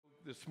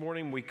This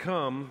morning we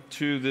come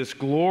to this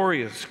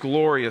glorious,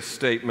 glorious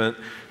statement,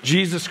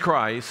 Jesus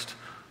Christ,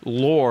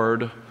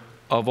 Lord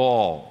of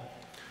all.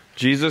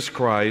 Jesus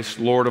Christ,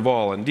 Lord of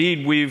all.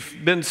 Indeed, we've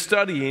been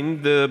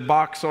studying the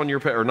box on your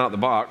page, or not the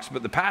box,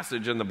 but the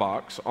passage in the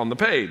box on the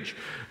page.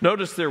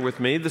 Notice there with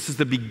me, this is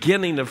the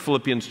beginning of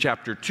Philippians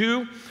chapter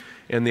 2,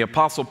 and the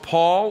Apostle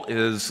Paul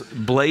is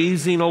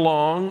blazing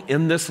along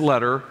in this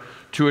letter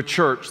to a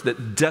church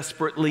that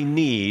desperately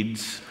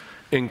needs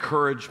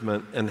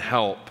encouragement and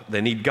help.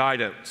 They need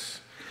guidance.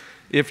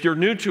 If you're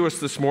new to us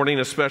this morning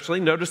especially,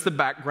 notice the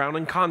background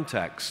and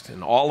context.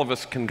 And all of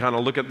us can kind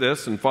of look at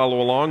this and follow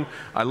along.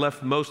 I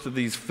left most of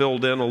these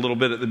filled in a little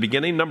bit at the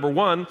beginning. Number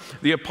one,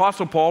 the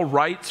Apostle Paul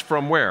writes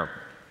from where?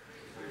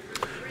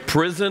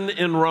 Prison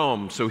in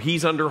Rome. So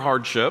he's under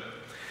hardship.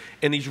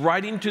 And he's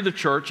writing to the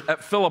church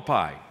at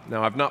Philippi.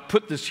 Now, I've not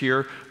put this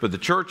here, but the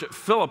church at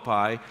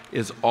Philippi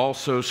is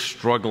also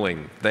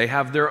struggling. They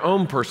have their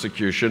own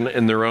persecution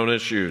and their own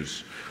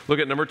issues. Look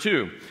at number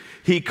two.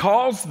 He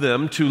calls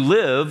them to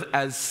live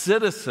as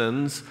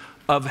citizens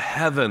of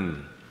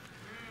heaven,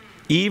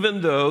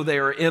 even though they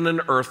are in an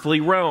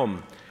earthly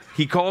realm.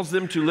 He calls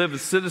them to live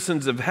as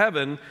citizens of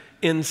heaven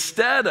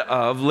instead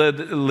of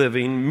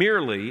living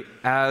merely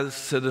as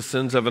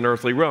citizens of an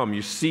earthly realm.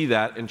 You see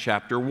that in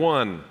chapter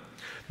 1.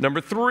 Number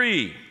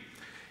three,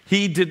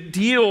 he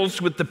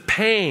deals with the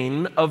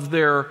pain of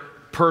their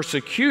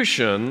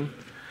persecution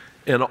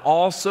and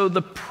also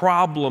the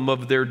problem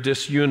of their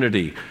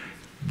disunity.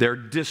 Their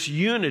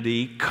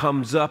disunity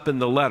comes up in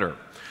the letter.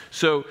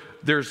 So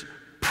there's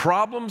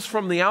problems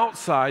from the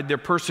outside, their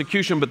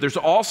persecution, but there's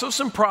also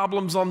some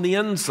problems on the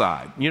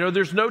inside. You know,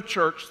 there's no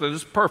church that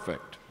is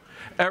perfect.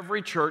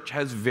 Every church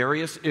has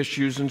various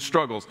issues and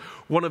struggles.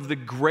 One of the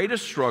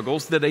greatest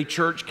struggles that a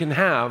church can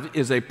have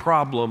is a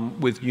problem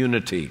with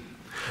unity.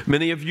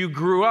 Many of you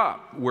grew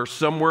up where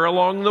somewhere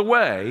along the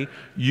way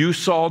you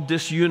saw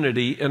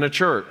disunity in a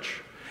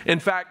church. In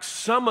fact,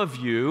 some of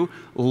you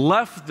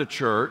left the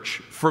church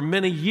for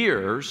many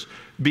years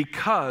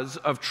because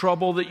of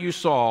trouble that you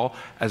saw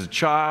as a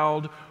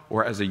child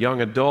or as a young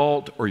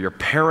adult, or your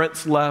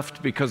parents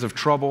left because of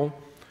trouble.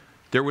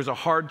 There was a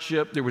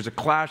hardship, there was a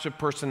clash of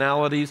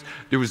personalities,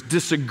 there was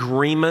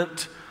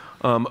disagreement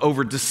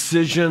over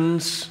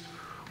decisions,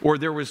 or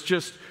there was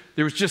just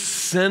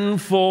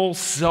sinful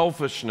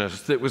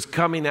selfishness that was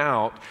coming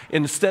out.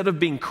 Instead of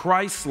being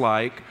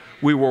Christ-like,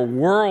 we were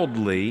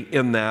worldly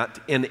in that,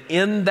 and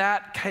in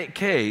that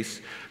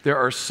case, there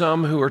are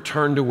some who are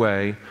turned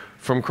away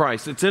from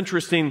Christ. It's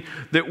interesting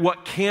that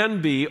what can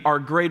be our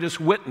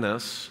greatest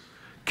witness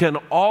can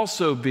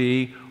also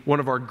be one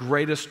of our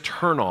greatest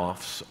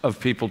turnoffs of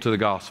people to the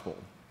gospel.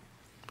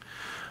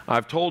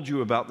 I've told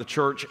you about the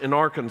church in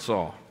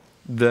Arkansas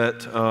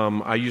that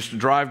I used to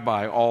drive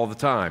by all the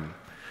time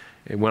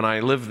when I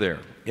lived there.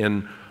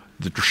 And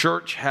the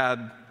church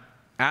had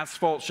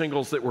asphalt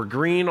shingles that were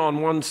green on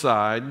one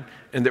side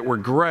and that were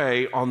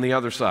gray on the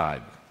other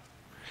side.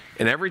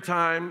 And every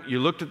time you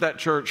looked at that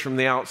church from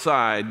the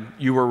outside,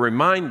 you were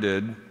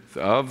reminded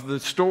of the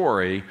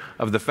story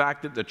of the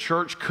fact that the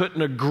church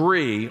couldn't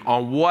agree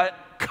on what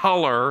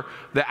color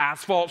the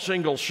asphalt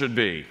shingles should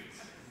be.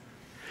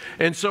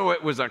 And so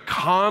it was a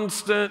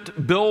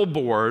constant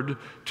billboard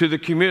to the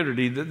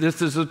community that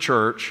this is a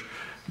church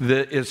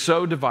that is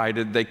so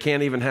divided they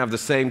can't even have the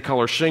same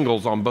color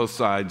shingles on both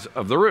sides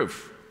of the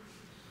roof.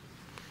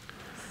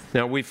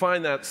 Now, we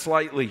find that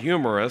slightly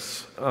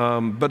humorous,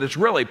 but it's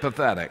really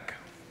pathetic.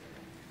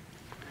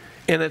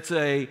 And it's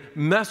a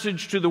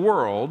message to the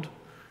world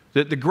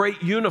that the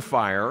great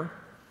unifier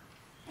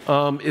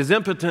is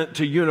impotent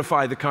to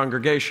unify the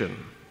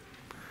congregation.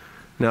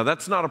 Now,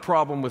 that's not a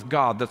problem with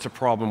God, that's a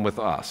problem with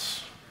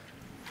us.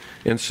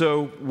 And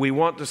so we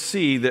want to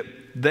see that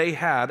they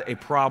had a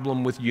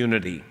problem with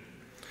unity.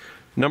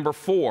 Number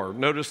four,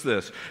 notice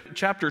this.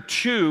 Chapter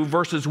 2,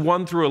 verses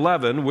 1 through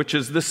 11,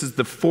 this is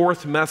the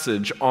fourth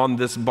message on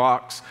this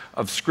box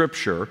of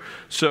Scripture.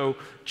 So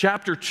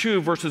chapter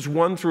 2, verses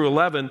 1 through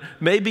 11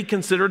 may be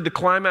considered the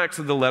climax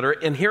of the letter,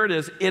 and here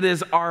it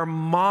is our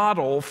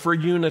model for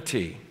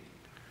unity.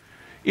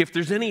 If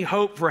there's any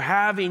hope for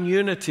having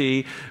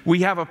unity, we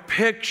have a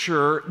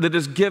picture that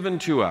is given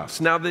to us.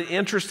 Now, the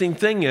interesting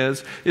thing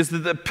is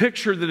that the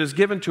picture that is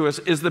given to us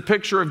is the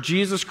picture of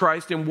Jesus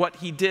Christ and what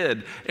He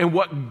did, and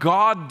what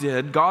God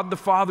did, God the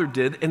Father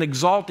did, in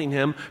exalting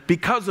Him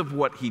because of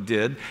what He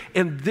did.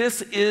 And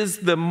this is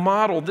the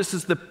model, this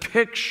is the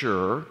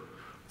picture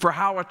for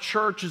how a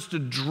church is to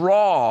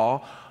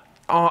draw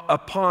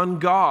upon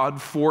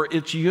God for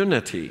its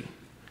unity.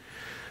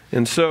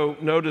 And so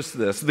notice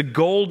this, the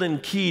golden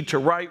key to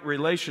right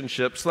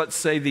relationships, let's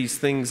say these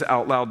things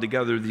out loud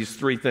together, these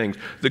three things.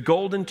 The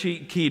golden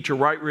key to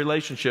right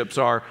relationships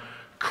are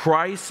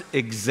Christ's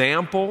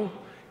example,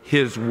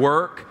 His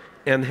work,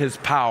 and His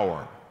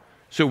power.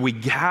 So we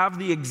have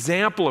the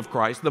example of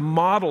Christ, the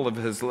model of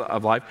His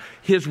life,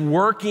 His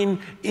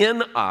working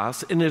in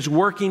us and His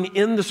working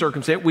in the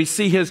circumstance. We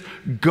see His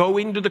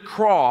going to the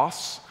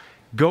cross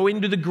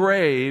going to the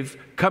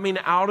grave, coming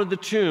out of the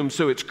tomb.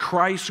 So it's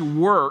Christ's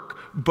work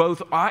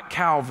both at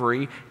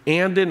Calvary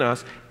and in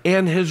us,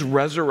 and his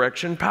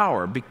resurrection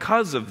power.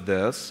 Because of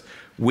this,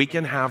 we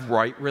can have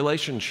right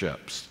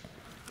relationships.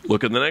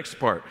 Look at the next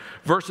part.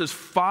 Verses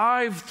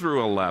 5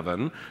 through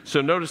 11, so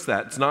notice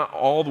that. It's not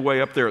all the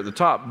way up there at the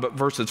top, but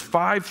verses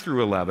 5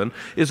 through 11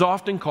 is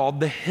often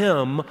called the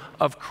hymn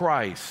of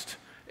Christ.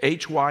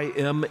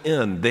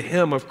 H-Y-M-N, the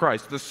hymn of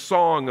Christ, the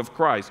song of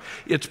Christ.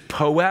 It's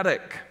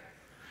poetic.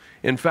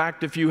 In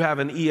fact, if you have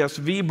an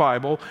ESV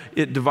Bible,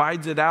 it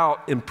divides it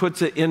out and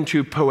puts it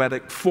into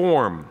poetic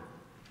form.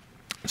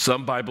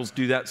 Some Bibles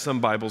do that, some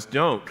Bibles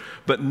don't.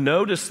 But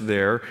notice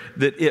there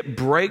that it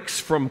breaks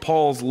from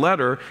Paul's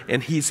letter,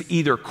 and he's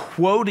either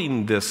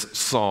quoting this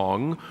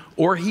song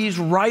or he's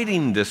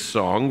writing this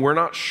song. We're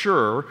not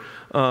sure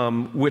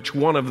which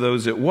one of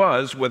those it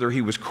was, whether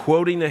he was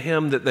quoting a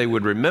hymn that they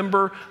would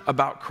remember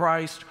about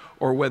Christ,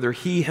 or whether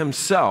he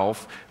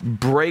himself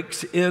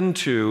breaks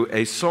into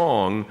a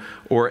song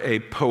or a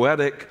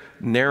poetic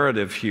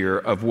narrative here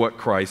of what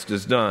Christ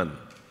has done.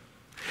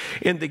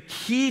 And the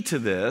key to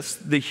this,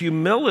 the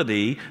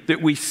humility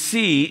that we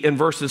see in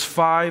verses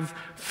 5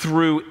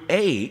 through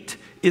 8,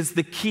 is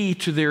the key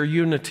to their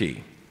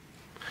unity.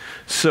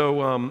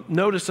 So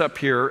notice up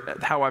here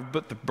how I've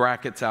put the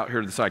brackets out here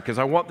to the side, because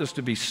I want this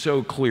to be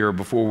so clear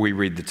before we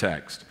read the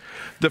text.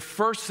 The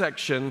first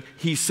section,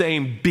 he's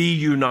saying, be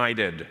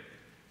united.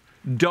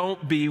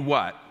 Don't be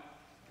what?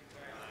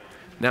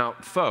 Now,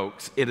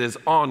 folks, it is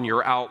on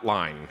your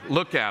outline.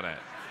 Look at it.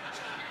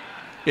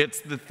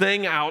 It's the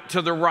thing out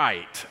to the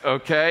right,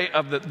 okay,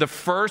 of the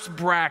first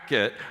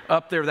bracket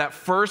up there, that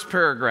first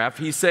paragraph.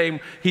 He's saying,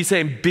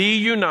 be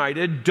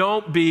united,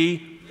 don't be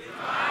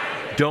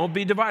divided. Don't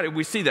be divided.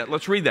 We see that.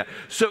 Let's read that.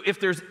 So if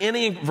there's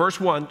any, verse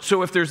 1,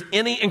 so if there's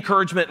any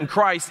encouragement in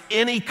Christ,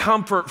 any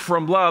comfort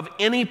from love,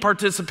 any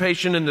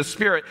participation in the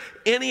Spirit,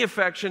 any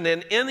affection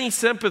and any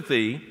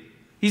sympathy,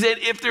 he said,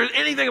 if there's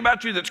anything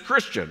about you that's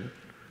Christian,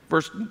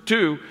 verse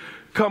 2,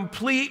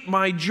 complete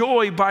my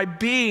joy by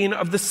being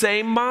of the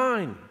same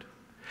mind,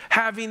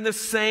 having the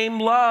same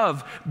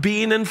love,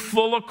 being in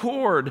full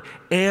accord,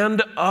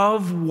 and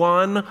of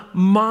one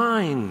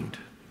mind.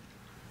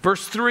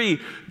 Verse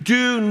 3,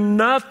 do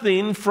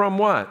nothing from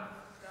what?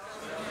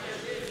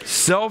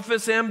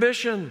 Selfish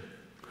ambition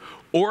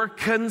or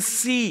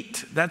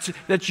conceit.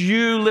 That's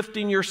you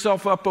lifting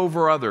yourself up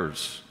over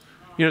others.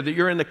 You know, that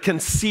you're in a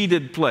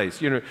conceited place,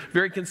 you know,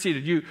 very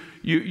conceited.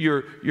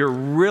 You're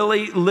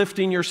really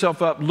lifting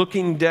yourself up,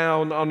 looking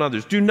down on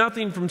others. Do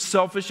nothing from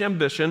selfish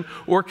ambition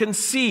or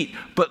conceit,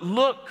 but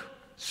look,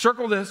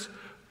 circle this,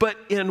 but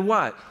in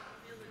what?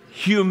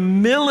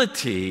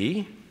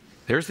 Humility,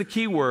 there's the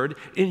key word,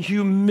 in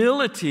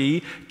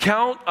humility,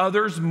 count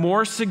others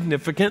more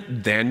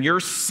significant than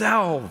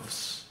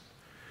yourselves.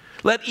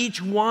 Let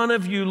each one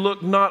of you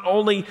look not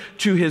only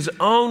to his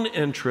own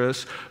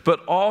interests, but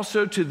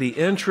also to the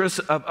interests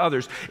of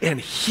others. And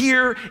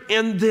here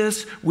in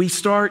this, we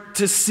start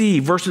to see,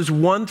 verses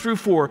 1 through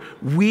 4,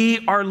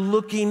 we are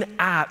looking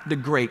at the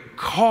great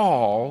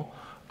call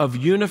of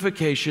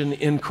unification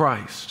in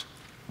Christ.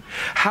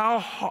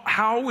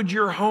 How would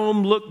your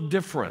home look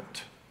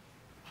different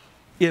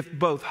if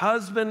both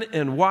husband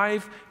and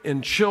wife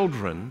and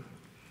children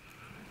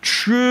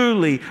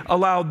truly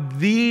allowed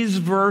these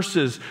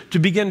verses to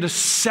begin to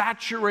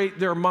saturate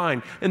their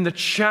mind, and the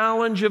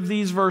challenge of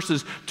these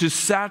verses to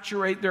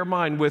saturate their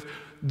mind with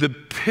the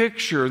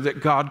picture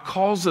that God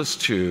calls us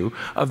to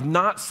of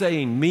not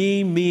saying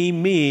me, me,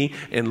 me,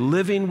 and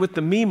living with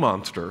the me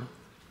monster,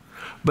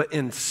 but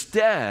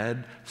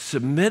instead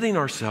submitting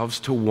ourselves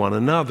to one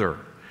another.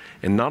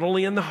 And not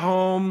only in the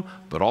home,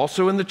 but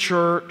also in the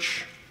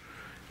church,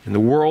 in the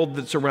world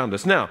that's around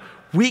us. Now,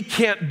 we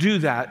can't do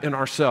that in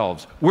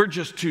ourselves. We're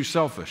just too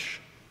selfish.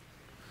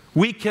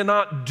 We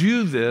cannot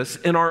do this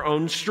in our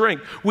own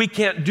strength. We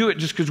can't do it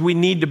just because we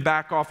need to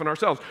back off in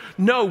ourselves.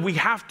 No, we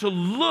have to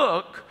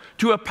look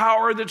to a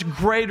power that's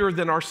greater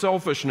than our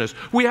selfishness.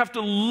 We have to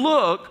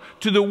look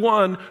to the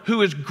one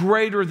who is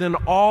greater than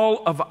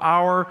all of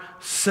our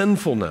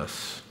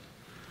sinfulness.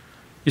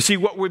 You see,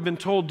 what we've been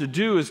told to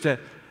do is to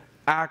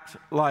act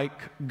like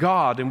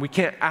God, and we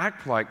can't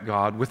act like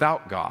God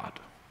without God.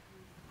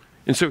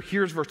 And so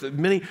here's verse.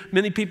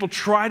 Many people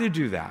try to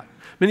do that.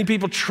 Many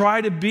people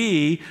try to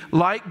be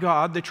like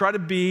God. They try to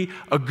be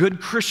a good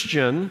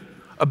Christian,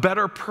 a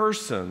better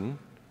person,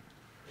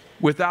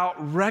 without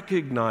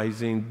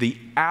recognizing the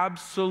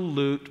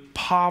absolute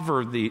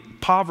poverty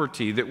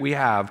that we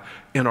have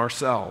in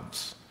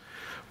ourselves.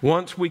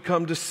 Once we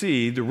come to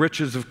see the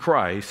riches of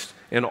Christ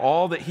and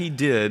all that he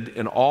did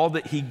and all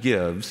that he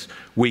gives,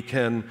 we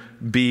can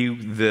be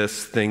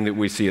this thing that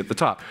we see at the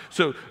top.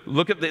 So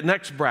look at the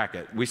next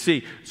bracket. We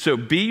see, so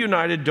be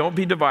united, don't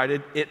be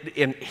divided.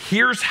 And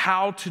here's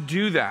how to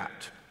do that.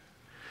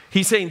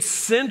 He's saying,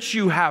 since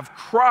you have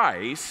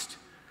Christ,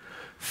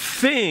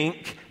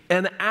 think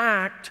and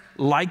act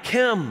like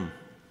him.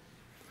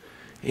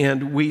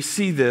 And we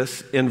see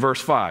this in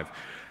verse 5.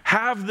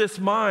 Have this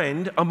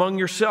mind among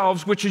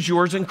yourselves, which is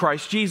yours in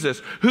Christ Jesus,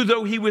 who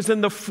though he was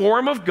in the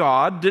form of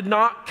God, did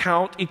not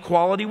count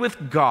equality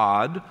with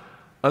God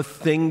a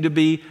thing to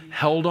be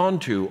held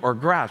onto or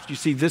grasped. You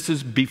see, this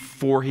is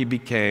before he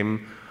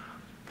became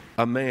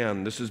a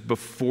man. This is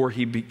before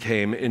he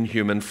became in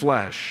human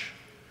flesh.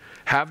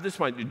 Have this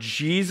mind.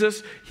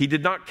 Jesus, he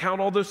did not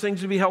count all those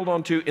things to be held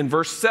onto in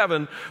verse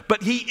 7,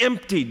 but he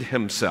emptied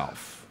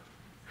himself,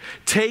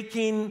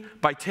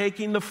 by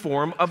taking the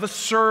form of a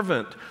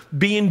servant,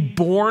 being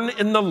born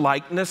in the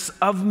likeness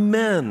of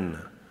men.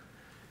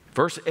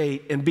 Verse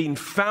 8, and being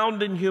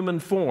found in human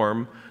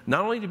form,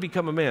 not only to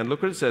become a man,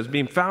 look what it says,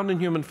 being found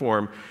in human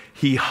form,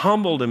 he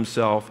humbled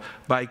himself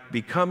by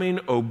becoming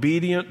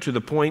obedient to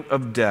the point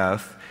of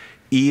death,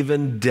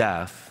 even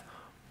death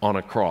on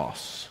a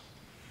cross.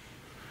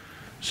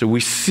 So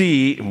we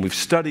see, and we've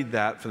studied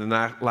that for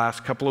the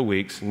last couple of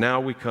weeks. Now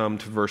we come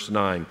to verse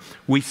 9.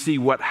 We see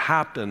what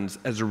happens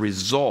as a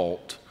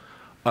result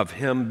of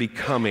him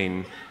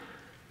becoming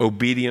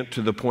obedient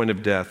to the point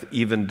of death,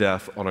 even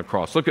death on a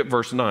cross. Look at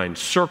verse 9.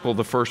 Circle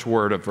the first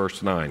word of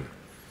verse 9.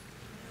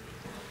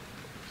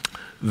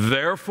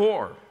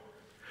 Therefore,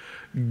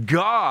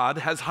 God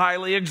has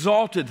highly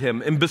exalted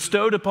him and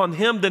bestowed upon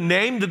him the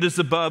name that is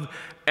above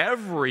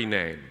every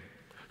name,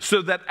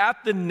 so that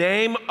at the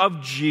name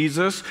of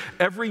Jesus,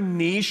 every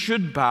knee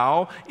should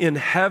bow in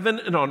heaven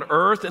and on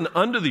earth and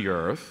under the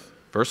earth.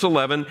 Verse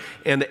 11,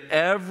 and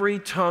every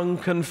tongue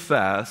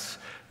confess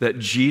that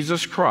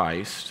Jesus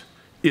Christ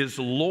is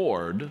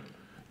Lord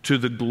to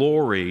the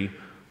glory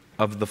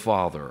of the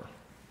Father,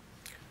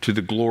 to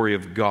the glory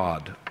of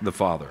God the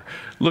Father.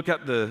 Look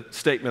at the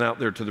statement out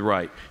there to the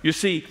right. You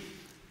see,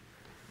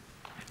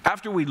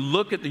 after we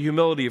look at the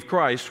humility of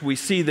Christ, we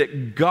see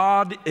that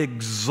God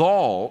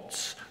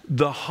exalts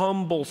the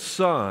humble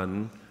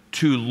Son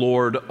to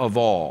Lord of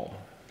all.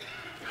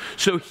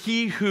 So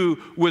he who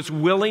was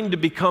willing to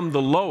become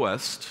the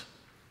lowest,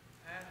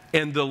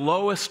 and the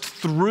lowest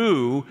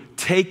through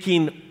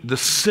taking the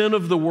sin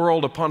of the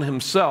world upon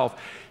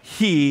himself,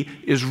 he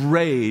is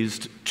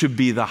raised to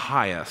be the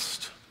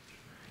highest.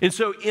 And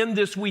so in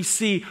this we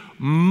see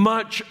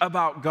much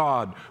about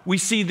God. We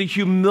see the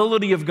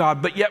humility of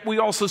God, but yet we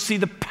also see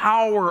the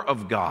power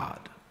of God.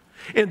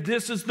 And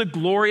this is the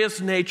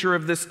glorious nature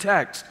of this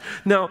text.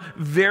 Now,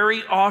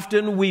 very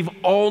often we've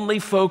only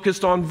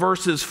focused on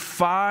verses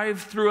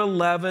 5 through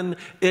 11,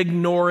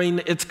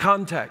 ignoring its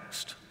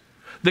context.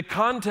 The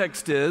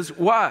context is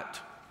what?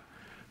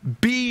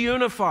 Be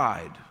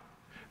unified.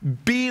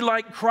 Be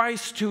like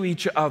Christ to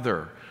each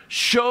other.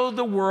 Show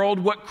the world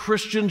what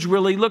Christians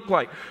really look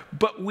like.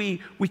 But we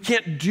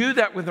can't do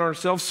that with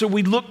ourselves, so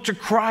we look to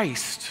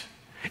Christ.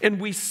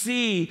 And we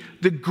see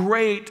the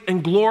great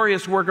and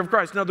glorious work of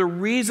Christ. Now, the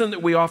reason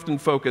that we often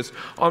focus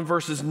on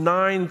verses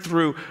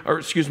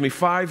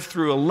 5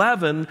 through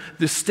 11,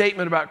 this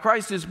statement about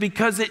Christ, is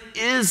because it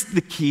is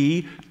the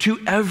key to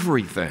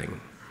everything.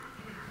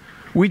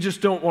 We just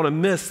don't want to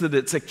miss that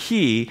it's a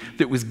key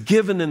that was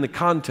given in the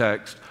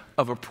context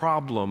of a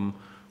problem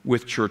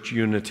with church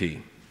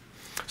unity.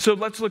 So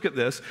let's look at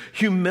this.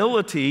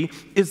 Humility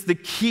is the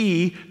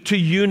key to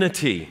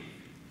unity.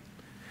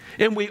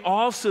 And we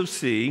also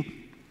see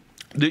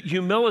that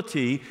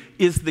humility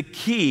is the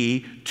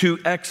key to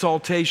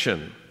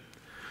exaltation,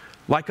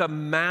 like a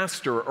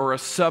master or a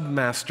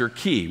submaster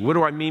key. What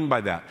do I mean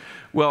by that?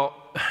 Well,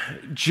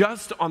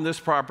 just on this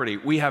property,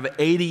 we have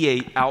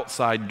 88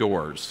 outside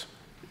doors.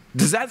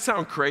 Does that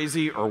sound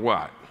crazy or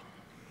what?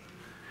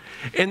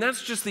 And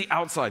that's just the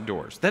outside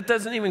doors. That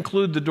doesn't even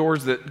include the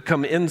doors that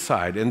come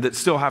inside and that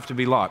still have to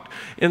be locked.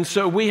 And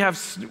so we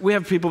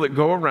have people that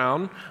go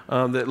around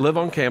that live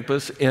on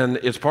campus, and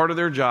it's part of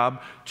their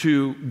job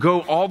to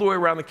go all the way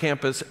around the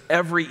campus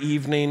every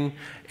evening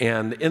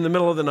and in the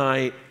middle of the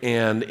night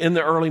and in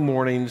the early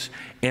mornings,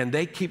 and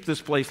they keep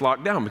this place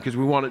locked down because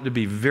we want it to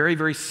be very,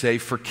 very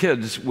safe for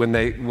kids when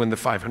the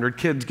 500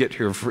 kids get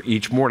here for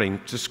each morning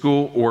to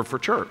school or for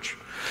church.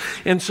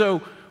 And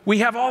so we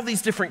have all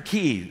these different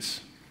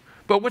keys.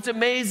 But what's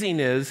amazing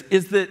is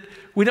that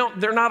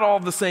they're not all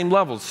the same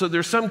levels. So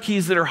there's some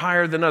keys that are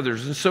higher than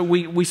others. And so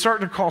we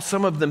start to call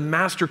some of them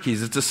master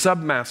keys. It's a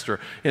submaster.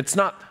 It's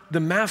not the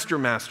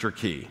master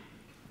key.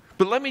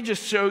 But let me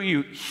just show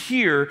you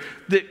here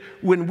that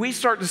when we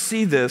start to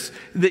see this,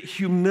 that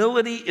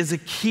humility is a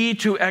key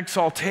to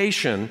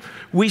exaltation,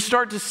 we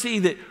start to see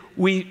that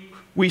we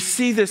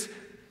see this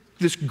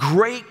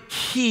great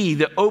key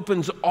that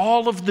opens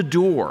all of the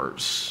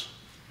doors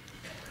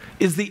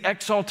is the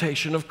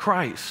exaltation of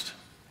Christ.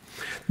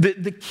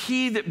 The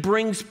key that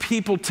brings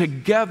people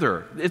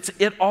together,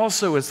 it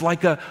also is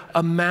like a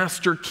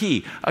master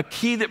key. A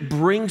key that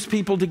brings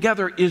people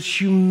together is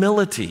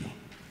humility.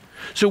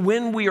 So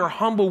when we are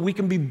humble, we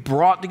can be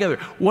brought together.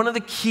 One of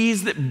the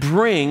keys that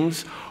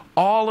brings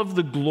all of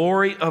the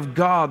glory of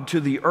God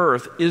to the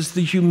earth is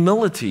the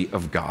humility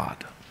of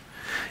God.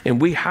 And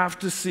we have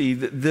to see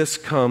that this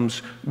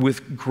comes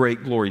with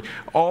great glory.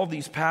 All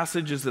these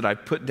passages that I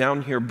put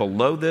down here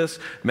below this,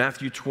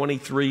 Matthew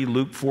 23,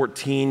 Luke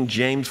 14,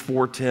 James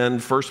 4:10,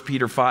 1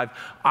 Peter 5,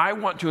 I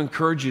want to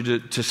encourage you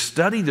to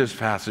study those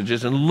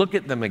passages and look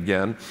at them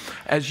again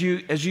as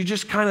you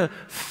just kind of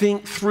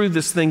think through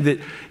this thing, that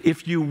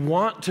if you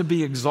want to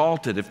be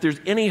exalted, if there's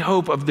any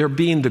hope of there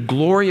being the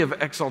glory of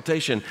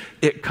exaltation,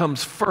 it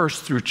comes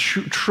first through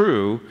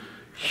true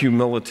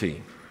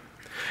humility.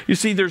 You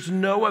see, there's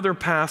no other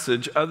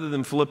passage other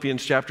than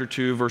Philippians chapter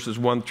 2, verses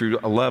 1 through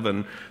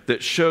 11,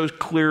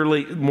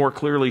 that more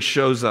clearly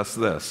shows us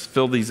this.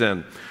 Fill these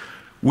in.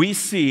 We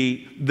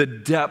see the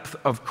depth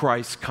of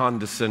Christ's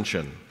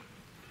condescension.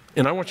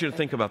 And I want you to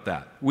think about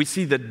that. We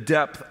see the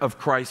depth of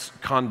Christ's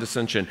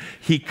condescension.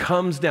 He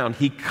comes down.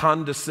 He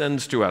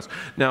condescends to us.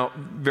 Now,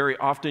 very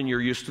often you're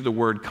used to the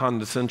word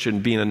condescension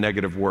being a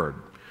negative word.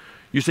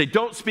 You say,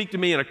 don't speak to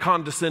me in a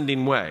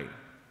condescending way.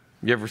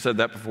 You ever said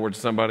that before to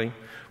somebody?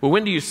 Well,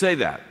 when do you say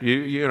that?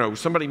 You know,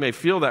 somebody may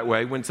feel that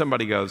way when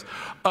somebody goes,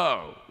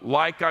 oh,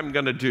 like I'm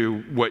going to do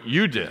what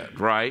you did,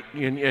 right?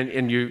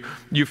 And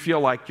you feel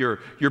like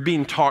you're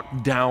being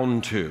talked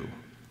down to.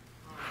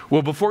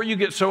 Well, before you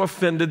get so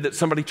offended that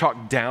somebody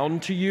talked down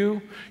to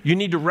you, you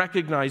need to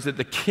recognize that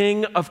the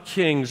King of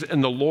Kings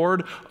and the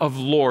Lord of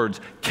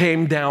Lords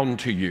came down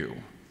to you.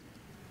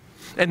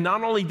 And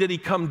not only did he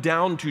come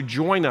down to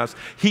join us,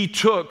 he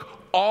took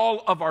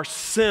all of our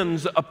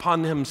sins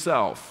upon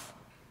himself.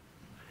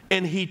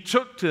 And he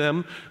took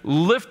them,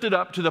 lifted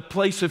up to the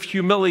place of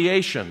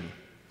humiliation.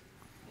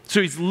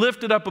 So he's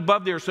lifted up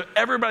above there so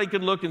everybody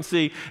can look and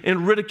see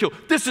and ridicule.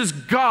 This is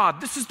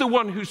God. This is the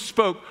one who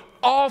spoke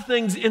all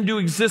things into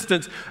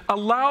existence,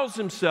 allows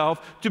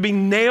himself to be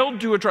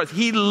nailed to a cross.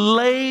 He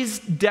lays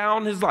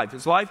down his life.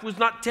 His life was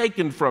not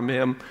taken from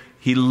him.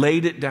 He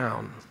laid it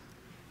down.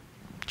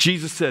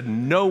 Jesus said,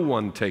 no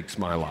one takes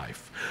my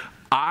life.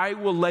 I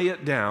will lay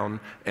it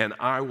down and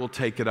I will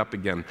take it up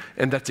again.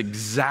 And that's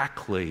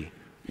exactly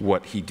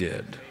what he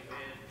did.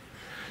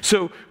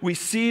 So we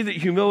see that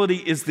humility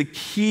is the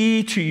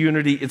key to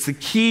unity. It's the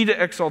key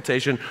to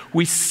exaltation.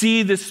 We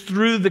see this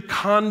through the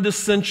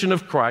condescension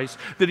of Christ,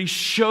 that he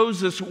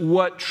shows us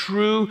what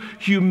true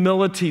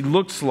humility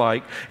looks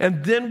like.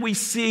 And then we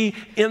see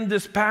in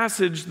this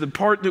passage, the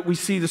part that we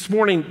see this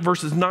morning,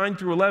 verses 9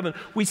 through 11,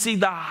 we see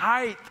the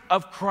height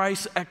of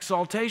Christ's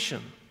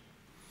exaltation.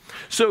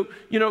 So,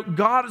 you know,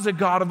 God is a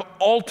God of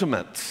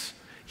ultimates.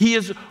 He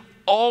is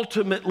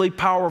ultimately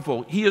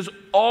powerful. He is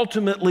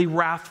ultimately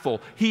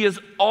wrathful. He is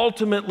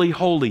ultimately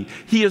holy.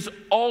 He is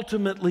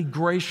ultimately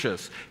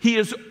gracious. He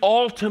is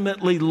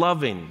ultimately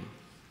loving.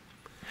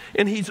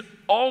 And he's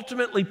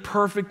ultimately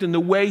perfect in the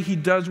way he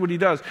does what he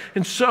does.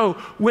 And so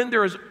when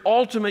there is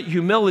ultimate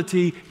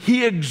humility,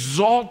 he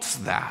exalts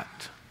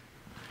that.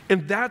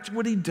 And that's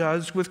what he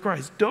does with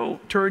Christ.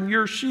 Don't turn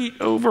your sheet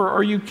over.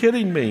 Are you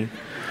kidding me?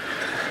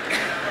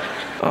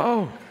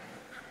 Oh,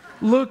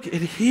 look at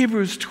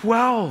Hebrews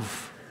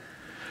 12.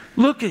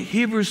 Look at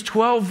Hebrews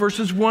 12,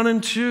 verses 1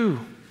 and 2.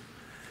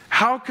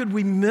 How could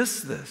we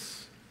miss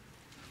this?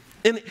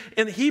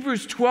 In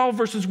Hebrews 12,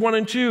 verses 1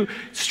 and 2,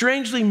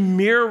 strangely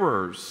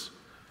mirrors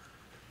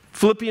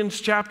Philippians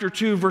chapter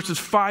 2, verses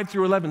 5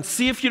 through 11.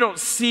 See if you don't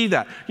see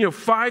that. You know,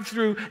 5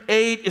 through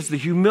 8 is the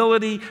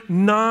humility.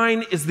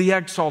 9 is the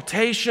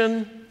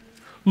exaltation.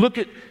 Look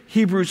at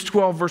Hebrews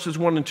 12, verses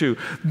 1 and 2.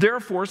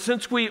 Therefore,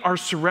 since we are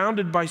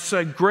surrounded by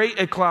so great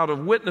a cloud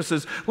of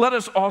witnesses, let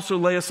us also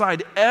lay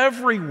aside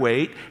every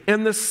weight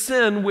and the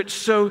sin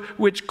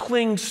which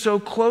clings so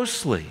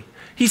closely.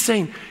 He's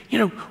saying, you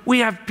know, we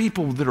have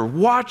people that are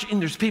watching.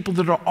 There's people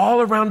that are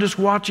all around us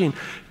watching.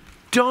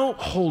 Don't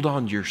hold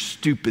on to your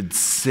stupid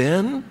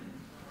sin.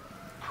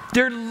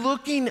 They're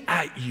looking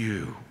at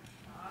you.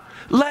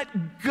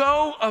 Let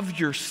go of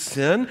your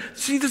sin.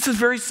 See, this is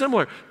very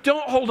similar.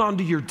 Don't hold on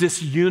to your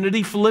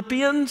disunity,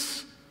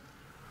 Philippians.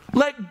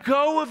 Let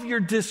go of your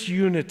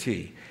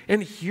disunity.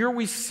 And here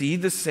we see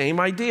the same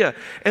idea.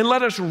 And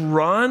let us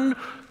run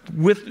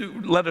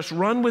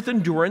with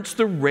endurance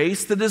the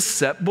race that is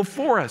set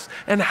before us.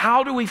 And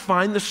how do we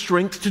find the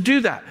strength to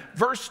do that?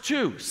 Verse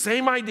 2,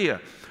 same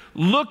idea.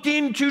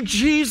 Looking to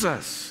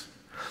Jesus,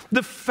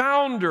 the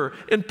founder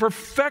and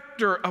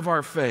perfecter of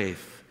our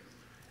faith.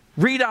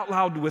 Read out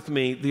loud with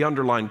me the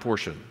underlined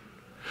portion.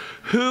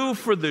 Who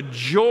for the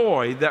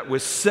joy that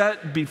was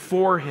set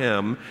before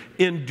him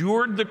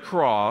endured the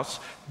cross,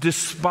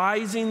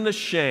 despising the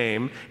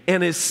shame,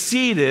 and is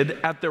seated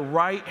at the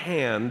right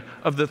hand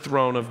of the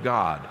throne of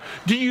God.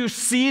 Do you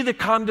see the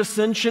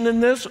condescension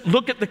in this?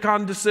 Look at the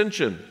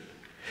condescension.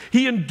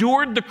 He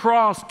endured the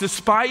cross,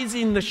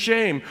 despising the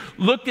shame.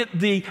 Look at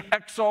the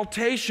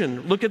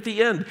exaltation. Look at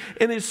the end.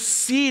 And is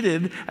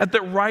seated at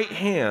the right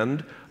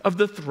hand of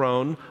the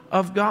throne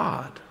of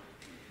God.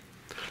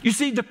 You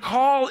see, the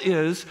call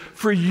is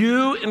for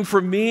you and for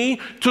me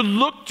to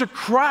look to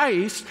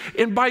Christ,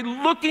 and by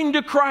looking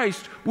to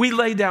Christ, we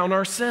lay down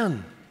our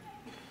sin.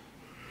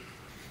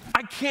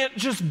 I can't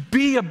just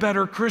be a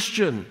better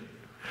Christian.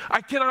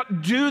 I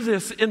cannot do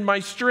this in my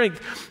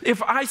strength.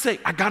 If I say,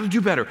 I got to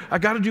do better, I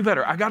got to do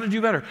better, I got to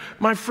do better,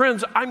 my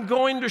friends, I'm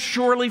going to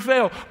surely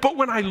fail. But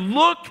when I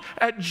look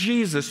at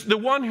Jesus, the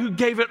one who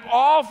gave it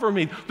all for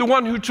me, the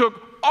one who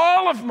took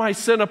all of my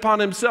sin upon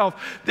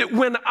himself, that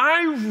when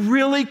I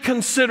really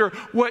consider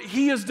what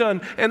he has done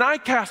and I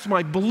cast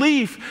my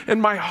belief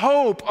and my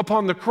hope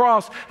upon the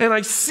cross and I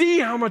see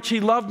how much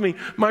he loved me,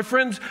 my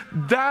friends,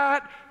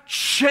 that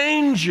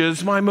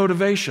changes my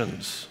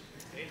motivations.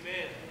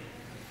 Amen.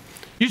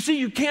 You see,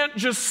 you can't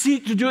just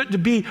seek to do it to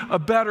be a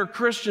better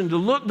Christian, to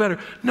look better.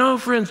 No,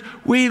 friends,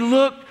 we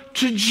look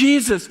to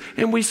Jesus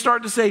and we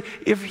start to say,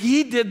 if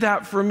he did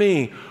that for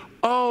me,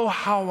 oh,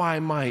 how I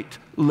might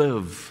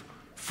live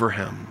for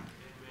him.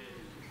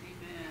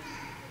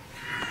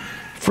 Amen.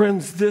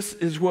 Friends, this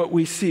is what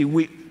we see.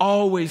 We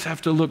always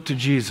have to look to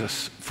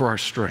Jesus for our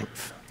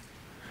strength.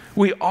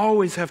 We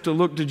always have to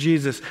look to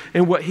Jesus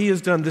and what he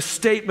has done, the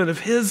statement of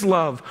his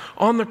love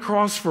on the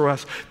cross for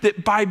us,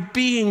 that by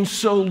being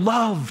so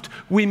loved,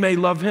 we may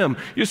love him.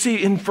 You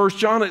see, in 1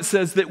 John it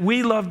says that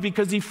we love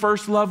because he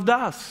first loved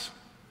us.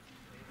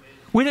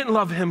 We didn't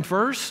love him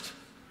first.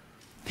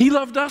 He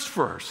loved us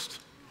first.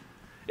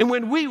 And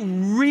when we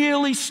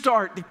really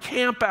start to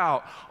camp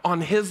out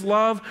on his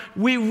love,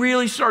 we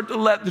really start to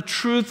let the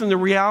truth and the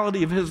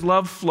reality of his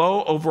love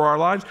flow over our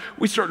lives.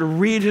 We start to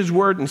read his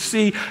word and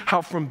see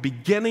how from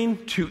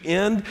beginning to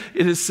end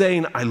it is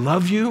saying, I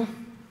love you.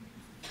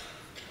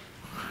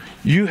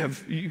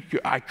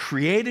 I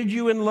created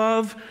you in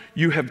love.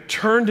 You have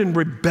turned and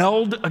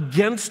rebelled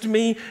against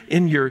me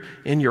in your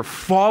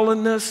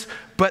fallenness.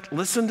 But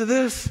listen to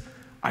this.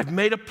 I've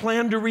made a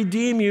plan to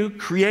redeem you,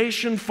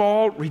 creation,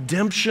 fall,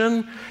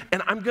 redemption,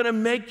 and I'm going to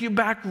make you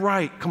back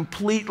right,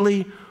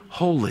 completely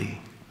holy.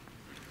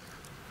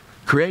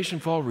 Creation,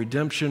 fall,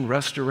 redemption,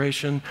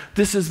 restoration.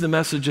 This is the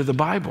message of the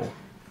Bible.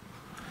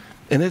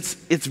 And it's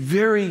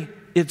very,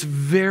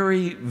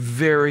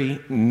 very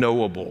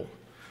knowable.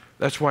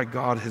 That's why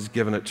God has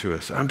given it to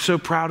us. I'm so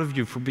proud of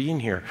you for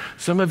being here.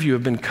 Some of you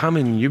have been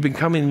coming, and you've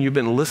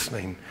been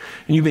listening,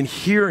 and you've been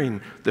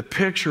hearing the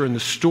picture and the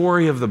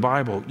story of the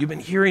Bible. You've been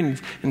hearing,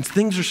 and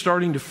things are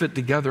starting to fit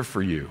together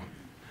for you.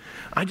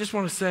 I just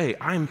want to say,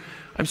 I'm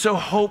so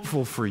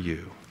hopeful for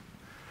you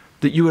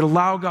that you would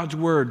allow God's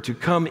word to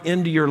come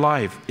into your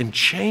life and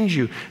change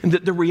you, and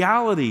that the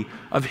reality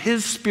of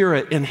his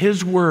Spirit and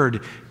his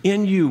word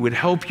in you would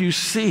help you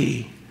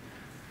see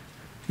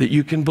that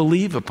you can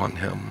believe upon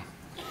him.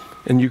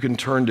 And you can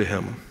turn to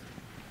him.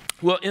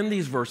 Well, in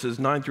these verses,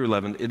 9 through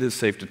 11, it is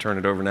safe to turn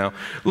it over now.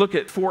 Look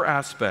at 4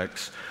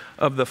 aspects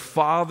of the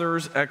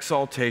Father's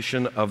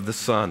exaltation of the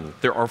Son.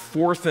 There are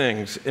 4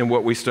 things in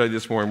what we studied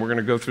this morning. We're going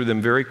to go through them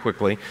very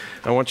quickly.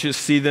 I want you to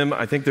see them.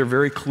 I think they're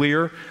very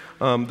clear.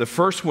 The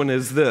first one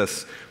is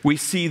this. We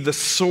see the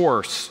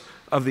source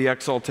of the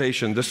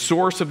exaltation. The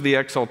source of the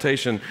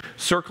exaltation,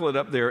 circle it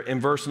up there in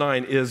verse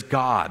 9, is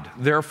God.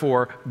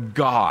 Therefore,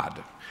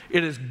 God.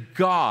 It is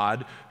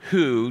God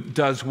who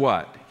does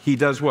what? He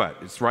does what?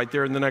 It's right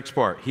there in the next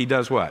part. He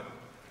does what?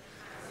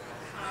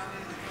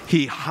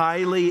 He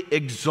highly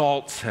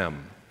exalts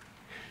him.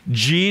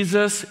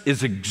 Jesus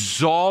is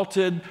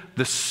exalted.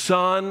 The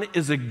Son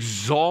is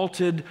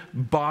exalted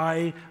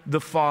by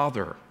the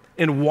Father.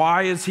 And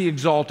why is he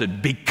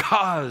exalted?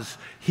 Because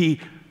he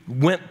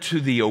went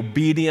to the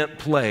obedient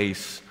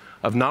place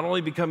of not only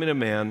becoming a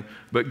man,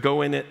 but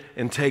going it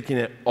and taking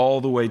it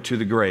all the way to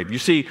the grave. You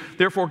see,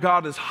 therefore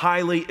God has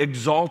highly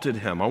exalted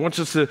him. I want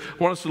us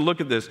to look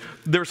at this.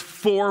 There's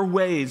 4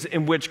 ways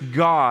in which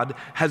God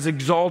has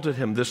exalted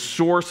him. The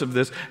source of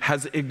this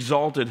has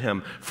exalted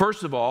him.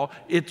 First of all,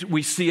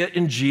 we see it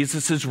in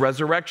Jesus'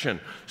 resurrection.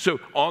 So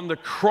on the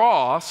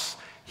cross,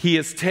 he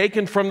is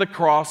taken from the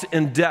cross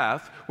in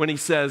death when he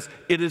says,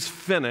 it is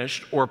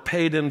finished or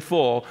paid in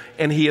full,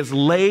 and he is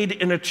laid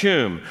in a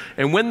tomb.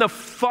 And when the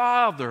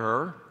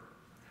Father,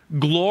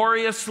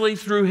 gloriously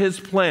through his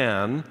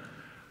plan,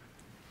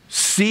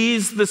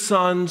 sees the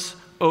Son's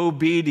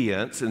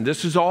obedience, and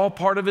this is all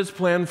part of his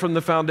plan from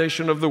the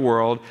foundation of the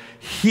world,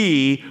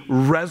 he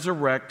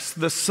resurrects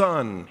the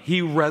Son. He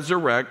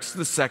resurrects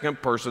the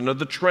second person of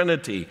the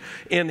Trinity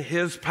in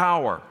his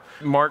power.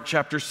 Mark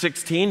chapter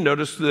 16,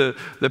 notice the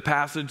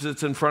passage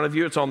that's in front of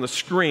you. It's on the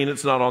screen.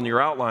 It's not on your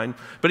outline.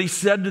 But he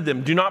said to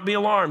them, do not be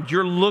alarmed.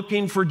 You're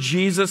looking for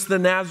Jesus the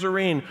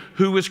Nazarene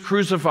who was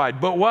crucified.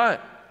 But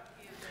what?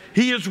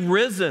 He is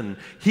risen.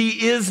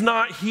 He is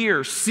not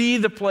here. See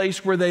the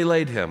place where they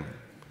laid him.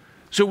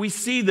 So we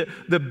see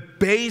the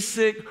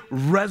basic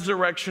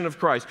resurrection of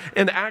Christ.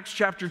 In Acts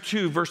chapter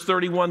 2, verse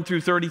 31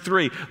 through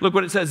 33, look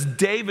what it says.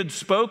 David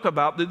spoke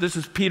about, this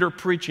is Peter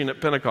preaching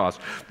at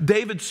Pentecost.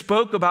 David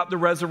spoke about the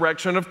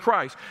resurrection of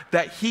Christ,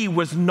 that he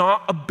was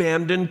not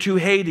abandoned to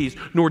Hades,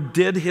 nor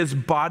did his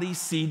body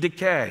see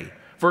decay.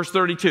 Verse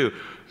 32,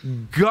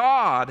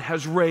 God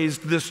has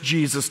raised this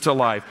Jesus to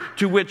life,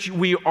 to which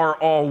we are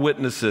all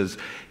witnesses.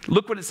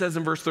 Look what it says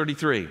in verse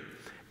 33.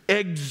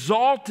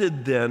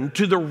 exalted then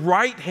to the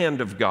right hand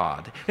of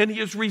God, and he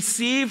has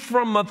received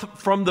from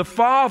the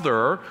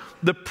Father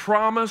the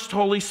promised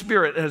Holy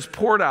Spirit and has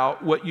poured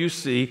out what you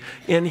see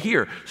in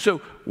here. So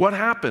what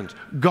happens?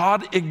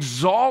 God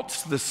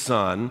exalts the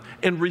Son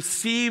and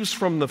receives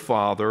from the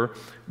Father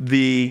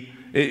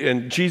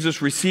and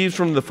Jesus receives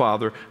from the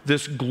Father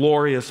this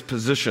glorious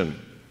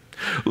position.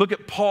 Look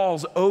at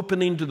Paul's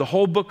opening to the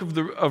whole book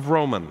of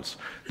Romans.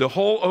 The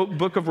whole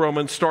book of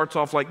Romans starts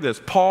off like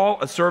this. Paul,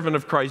 a servant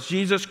of Christ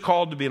Jesus,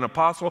 called to be an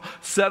apostle,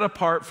 set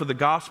apart for the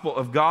gospel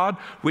of God,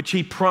 which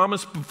he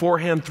promised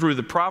beforehand through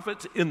the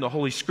prophets in the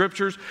Holy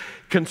Scriptures,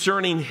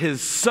 concerning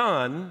his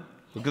Son,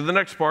 look at the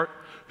next part,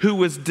 who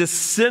was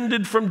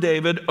descended from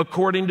David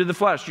according to the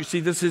flesh. You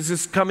see, this is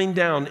his coming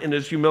down in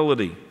his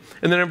humility.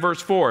 And then in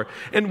verse 4,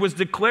 and was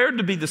declared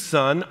to be the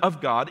Son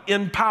of God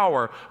in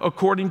power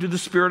according to the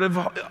Spirit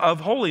of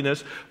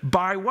holiness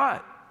by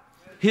what?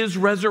 His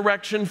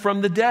resurrection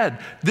from the dead.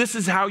 This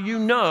is how you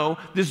know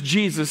this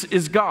Jesus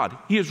is God.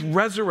 He is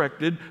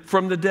resurrected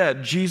from the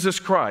dead,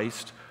 Jesus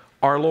Christ,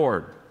 our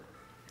Lord.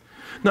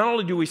 Not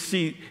only do we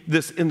see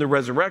this in the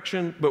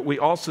resurrection, but we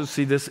also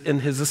see this in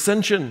his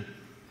ascension.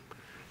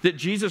 That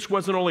Jesus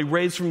wasn't only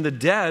raised from the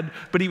dead,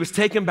 but he was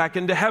taken back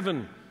into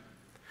heaven.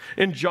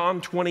 In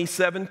John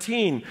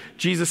 20:17,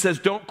 Jesus says,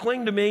 don't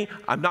cling to me.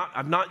 I've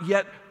not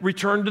yet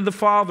returned to the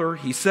Father.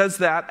 He says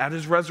that at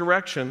his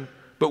resurrection,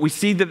 but we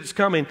see that it's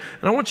coming.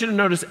 And I want you to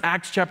notice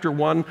Acts chapter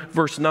 1,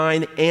 verse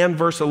 9 and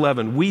verse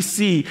 11. We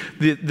see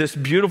this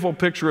beautiful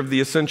picture of the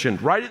ascension.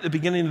 Right at the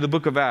beginning of the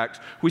book of Acts,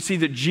 we see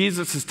that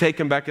Jesus is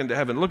taken back into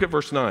heaven. Look at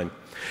verse 9.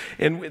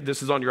 And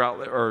this is on your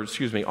outlet, or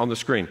excuse me, on the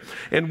screen.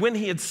 And when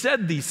he had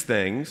said these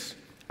things,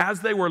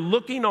 as they were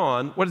looking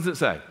on, what does it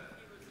say?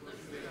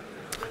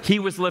 He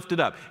was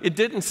lifted up. It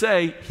didn't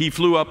say he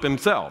flew up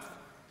himself.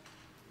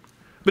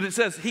 But it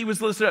says he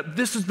was lifted up.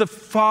 This is the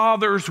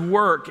Father's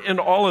work in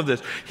all of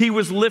this. He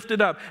was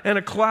lifted up, and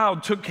a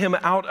cloud took him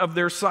out of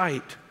their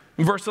sight.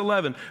 In verse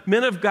 11,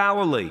 men of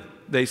Galilee,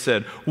 they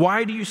said,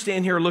 why do you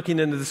stand here looking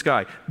into the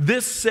sky?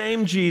 This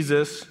same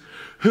Jesus,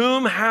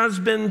 whom has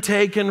been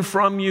taken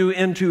from you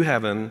into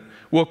heaven,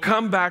 will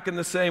come back in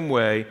the same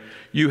way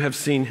you have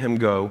seen him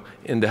go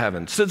into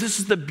heaven. So this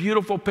is the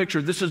beautiful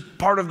picture. This is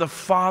part of the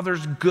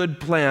Father's good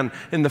plan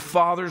and the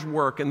Father's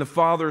work and the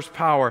Father's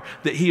power,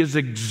 that he is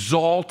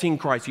exalting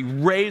Christ. He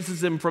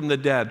raises him from the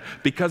dead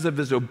because of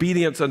his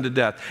obedience unto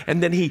death.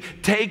 And then he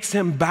takes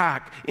him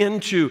back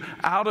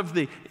out of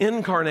the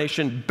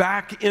incarnation,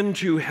 back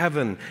into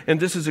heaven.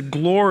 And this is a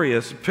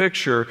glorious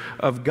picture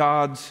of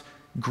God's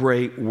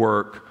great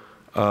work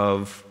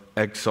of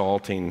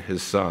exalting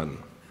his Son.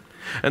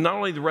 And not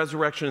only the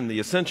resurrection and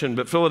the ascension,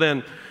 but fill it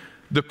in,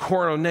 the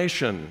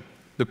coronation.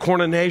 The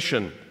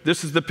coronation.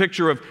 This is the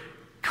picture of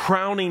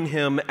crowning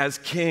him as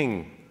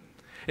king.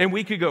 And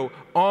we could go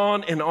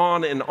on and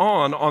on and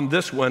on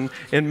this one.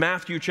 In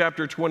Matthew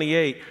chapter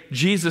 28,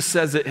 Jesus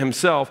says it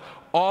himself,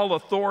 all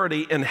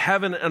authority in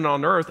heaven and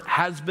on earth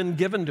has been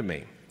given to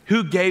me.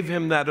 Who gave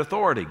him that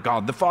authority?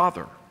 God the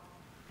Father.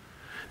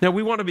 Now,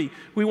 we want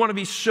to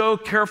be so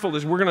careful,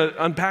 as we're going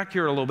to unpack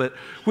here a little bit,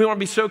 we want to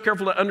be so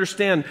careful to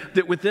understand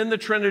that within the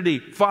Trinity,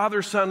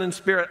 Father, Son, and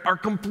Spirit are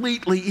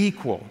completely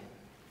equal.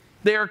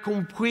 They are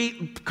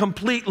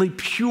completely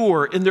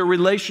pure in their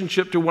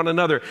relationship to one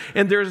another.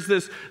 And there's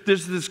this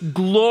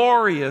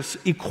glorious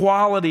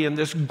equality and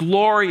this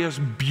glorious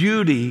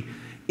beauty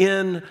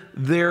in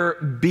their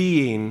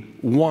being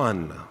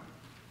one.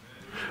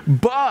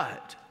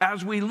 But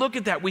as we look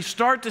at that, we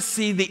start to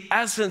see the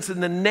essence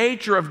and the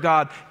nature of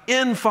God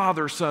in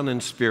Father, Son,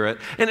 and Spirit.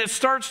 And it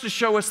starts to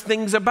show us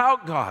things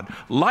about God,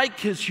 like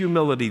his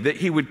humility, that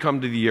he would come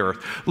to the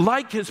earth,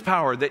 like his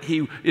power, that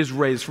he is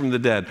raised from the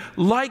dead,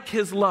 like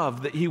his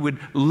love, that he would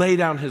lay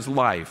down his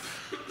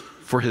life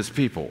for his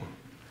people.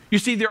 You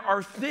see, there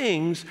are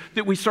things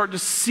that we start to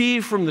see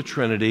from the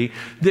Trinity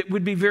that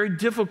would be very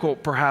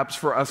difficult, perhaps,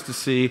 for us to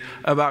see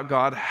about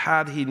God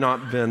had he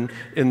not been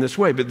in this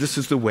way. But this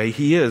is the way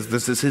he is.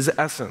 This is his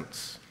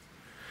essence.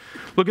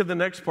 Look at the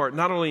next part.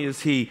 Not only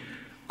is he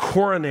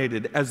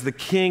coronated as the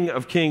King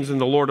of Kings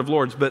and the Lord of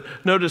Lords, but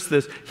notice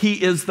this, he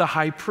is the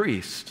high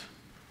priest.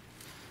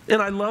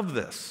 And I love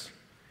this.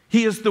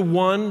 He is the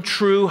one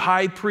true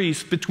high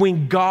priest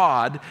between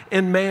God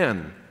and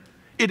man.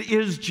 It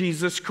is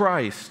Jesus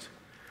Christ.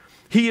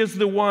 He is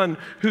the one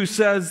who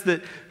says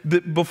that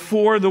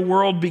before the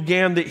world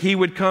began, that he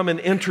would come and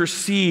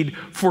intercede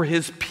for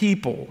his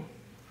people,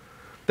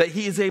 that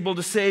he is able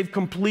to save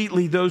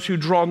completely those who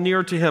draw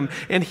near to him.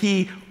 And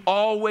he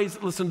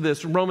always, listen to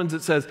this, in Romans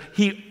it says,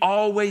 he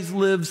always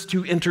lives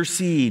to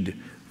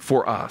intercede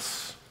for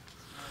us.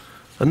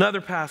 Another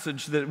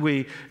passage that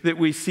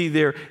we see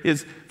there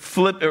is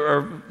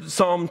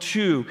Psalm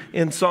 2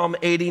 and Psalm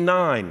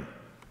 89.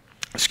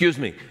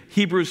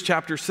 Hebrews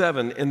chapter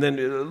 7, and then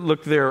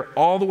look there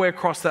all the way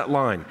across that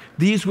line.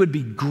 These would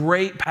be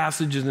great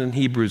passages in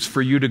Hebrews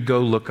for you to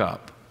go look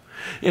up.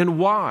 And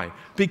why?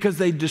 Because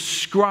they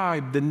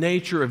describe the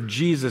nature of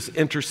Jesus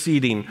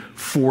interceding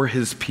for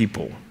his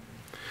people.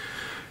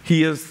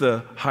 He is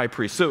the high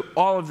priest. So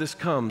all of this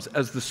comes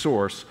as the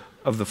source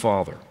of the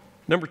Father.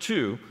 Number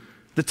two,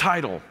 the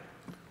title.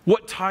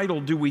 What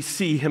title do we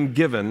see him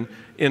given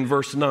in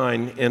verse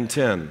 9 and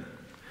 10?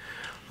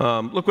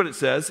 Look what it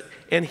says.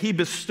 And he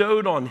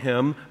bestowed on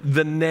him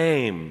the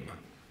name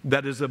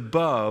that is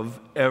above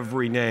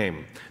every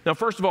name. Now,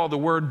 first of all, the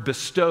word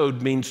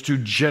bestowed means to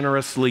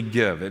generously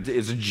give. It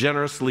is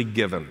generously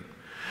given.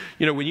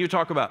 You know, when you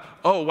talk about,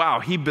 oh, wow,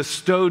 he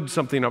bestowed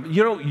something up,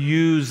 you don't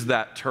use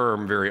that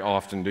term very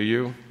often, do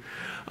you?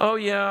 Oh,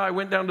 yeah, I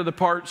went down to the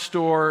parts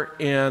store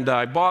and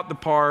I bought the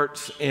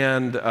parts,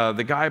 and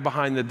the guy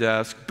behind the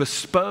desk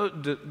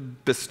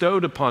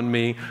bestowed upon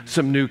me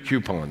some new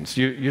coupons.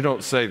 You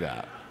don't say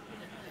that.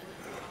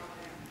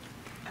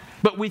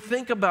 But we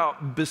think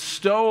about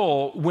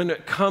bestowal when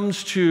it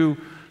comes to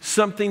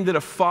something that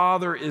a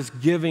father is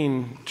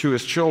giving to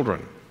his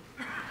children,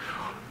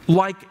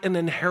 like an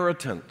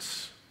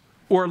inheritance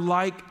or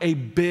like a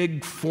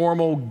big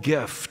formal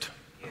gift.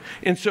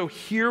 And so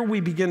here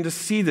we begin to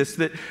see this,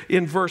 that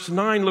in verse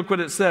 9, look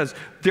what it says.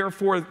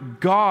 Therefore,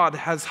 God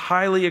has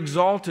highly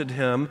exalted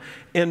him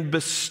and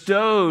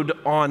bestowed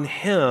on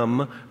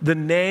him the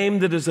name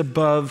that is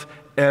above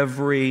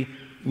every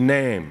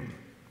name.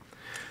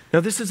 Now,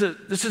 this is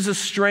a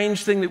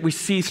strange thing that we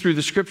see through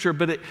the scripture,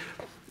 but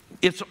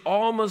it's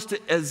almost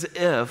as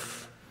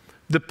if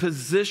the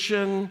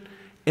position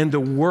and the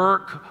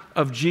work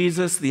of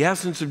Jesus, the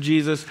essence of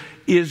Jesus,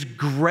 is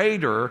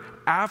greater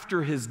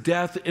after his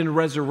death and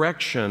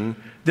resurrection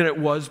than it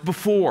was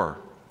before.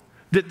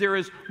 That there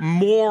is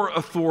more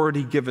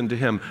authority given to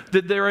him,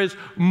 that there is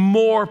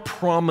more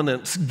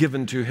prominence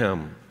given to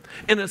him.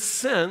 In a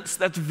sense,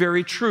 that's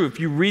very true. If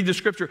you read the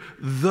scripture,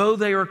 though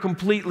they are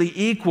completely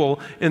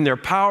equal in their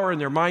power and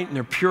their might and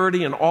their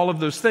purity and all of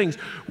those things,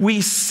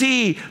 we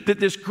see that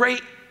this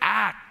great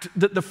act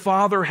that the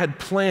Father had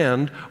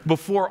planned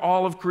before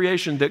all of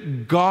creation,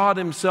 that God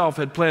himself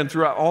had planned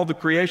throughout all the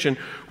creation,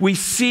 we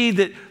see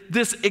that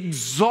this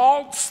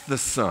exalts the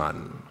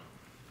Son.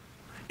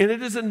 And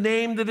it is a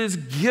name that is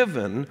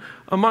given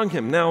among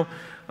him. Now,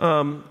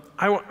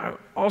 I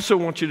also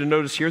want you to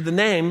notice here the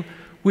name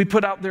we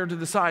put out there to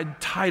the side,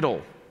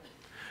 title,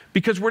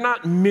 because we're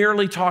not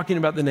merely talking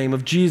about the name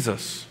of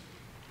Jesus.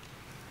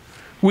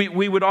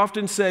 We would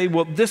often say,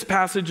 well, this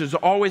passage is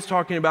always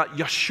talking about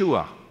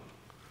Yeshua,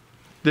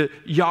 that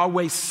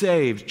Yahweh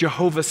saves,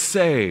 Jehovah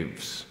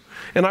saves.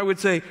 And I would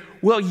say,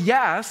 well,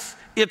 yes,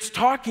 it's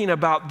talking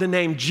about the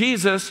name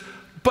Jesus,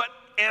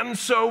 and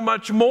so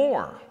much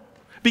more.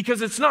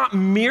 Because it's not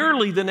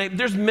merely the name.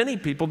 There's many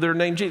people that are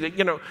named Jesus.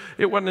 You know,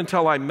 it wasn't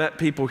until I met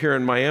people here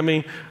in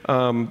Miami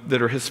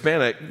that are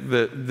Hispanic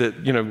that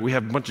you know, we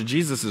have a bunch of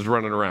Jesuses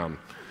running around.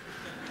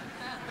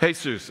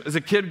 Jesus. As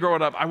a kid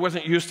growing up, I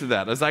wasn't used to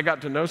that. As I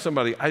got to know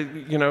somebody,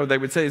 they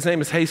would say his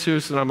name is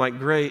Jesus, and I'm like,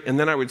 great. And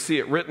then I would see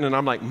it written, and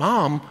I'm like,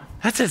 Mom,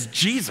 that says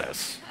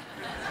Jesus.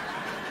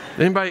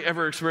 Anybody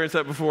ever experienced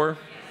that before?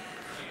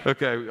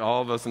 Okay,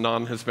 all of us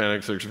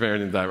non-Hispanics are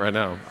experiencing that right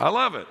now. I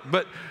love it.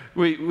 But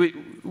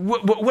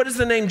what does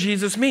the name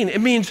Jesus mean? It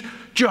means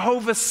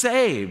Jehovah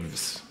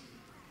saves.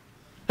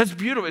 That's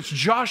beautiful. It's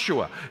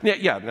Joshua.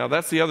 Yeah, now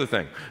that's the other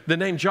thing. The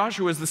name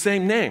Joshua is the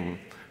same name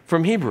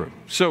from Hebrew.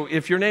 So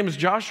if your name is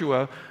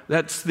Joshua,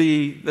 that's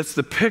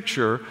the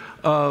picture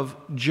of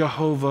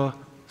Jehovah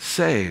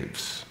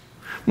saves.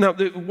 Now,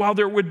 while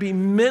there would be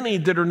many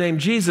that are named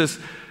Jesus,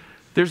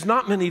 there's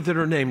not many that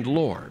are named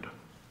Lord.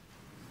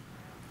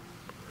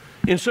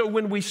 And so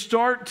when we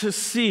start to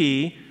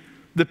see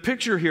the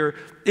picture here,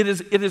 it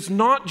is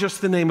not just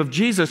the name of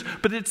Jesus,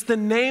 but it's the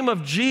name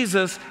of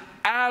Jesus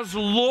as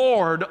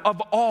Lord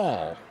of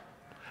all.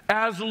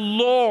 As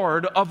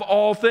Lord of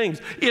all things.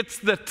 It's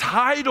the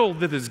title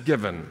that is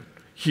given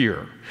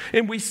here.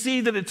 And we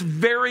see that it's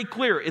very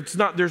clear.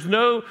 There's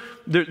no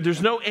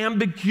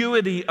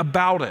ambiguity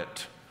about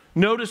it.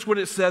 Notice what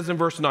it says in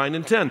verse 9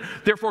 and 10.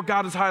 Therefore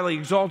God has highly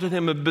exalted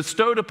him and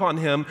bestowed upon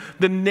him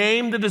the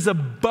name that is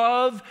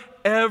above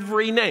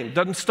every name.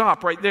 Doesn't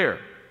stop right there.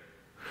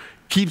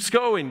 Keeps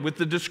going with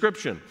the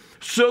description.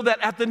 So that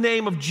at the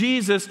name of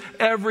Jesus,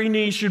 every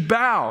knee should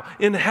bow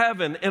in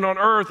heaven and on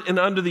earth and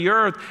under the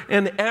earth,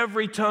 and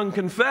every tongue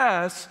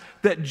confess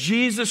that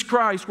Jesus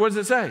Christ, what does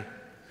it say?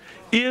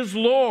 Is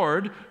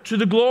Lord, to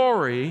the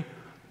glory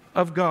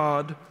of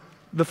God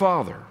the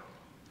Father.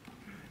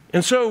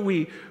 And so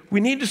we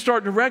need to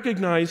start to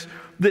recognize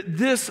that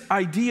this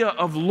idea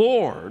of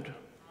Lord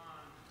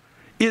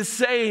is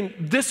saying,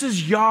 this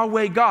is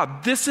Yahweh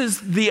God. This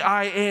is the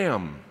I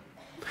am.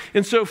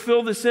 And so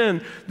fill this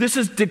in. This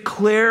is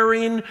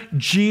declaring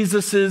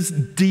Jesus'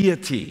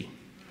 deity.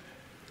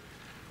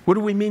 What do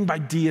we mean by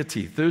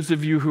deity? Those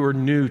of you who are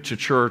new to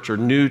church or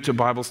new to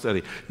Bible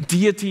study,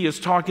 deity is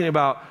talking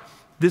about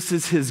this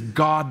is his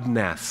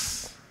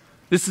godness.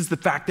 This is the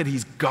fact that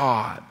he's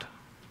God.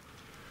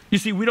 You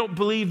see, we don't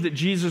believe that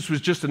Jesus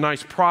was just a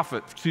nice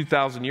prophet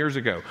 2,000 years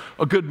ago,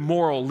 a good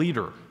moral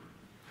leader.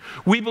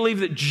 We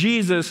believe that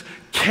Jesus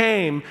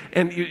came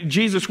and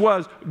Jesus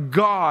was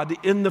God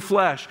in the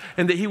flesh,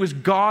 and that he was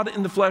God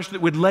in the flesh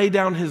that would lay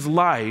down his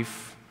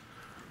life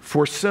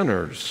for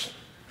sinners,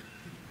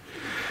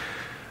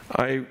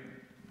 A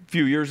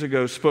few years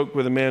ago spoke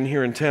with a man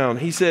here in town.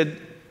 He said,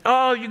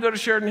 "Oh, you go to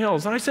Sheridan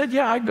Hills?" And I said,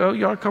 "Yeah, I go.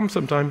 I'll come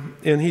sometime."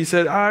 And he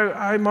said,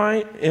 I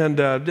might, and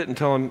didn't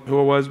tell him who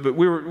I was, but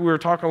we were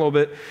talking a little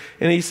bit.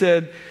 And he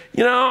said,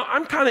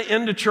 "I'm kind of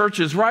into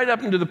churches right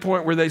up into the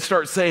point where they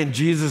start saying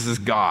Jesus is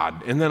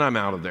God, and then I'm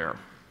out of there."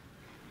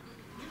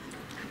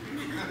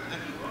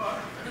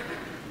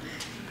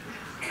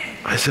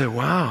 I said,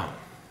 "Wow."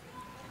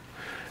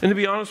 And to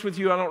be honest with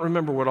you, I don't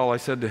remember what all I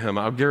said to him.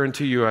 I'll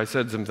guarantee you I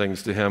said some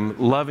things to him,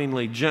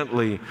 lovingly,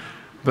 gently,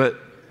 but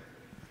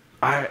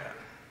a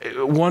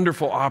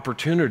wonderful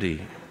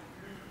opportunity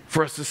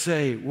for us to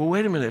say, well,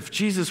 wait a minute, if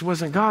Jesus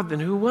wasn't God, then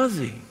who was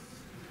he?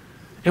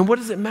 And what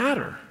does it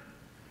matter?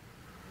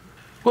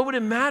 What would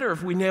it matter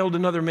if we nailed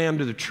another man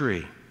to the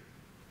tree?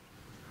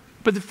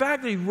 But the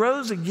fact that he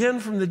rose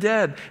again from the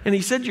dead, and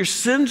he said, your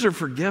sins are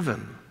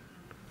forgiven.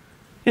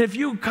 And if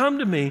you come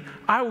to me,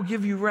 I will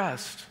give you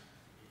rest.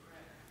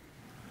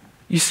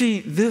 You see,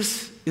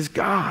 this is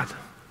God,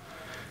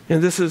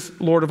 and this is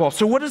Lord of all.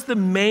 So what is the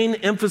main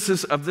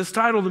emphasis of this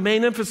title? The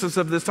main emphasis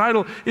of this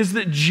title is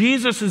that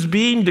Jesus is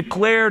being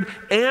declared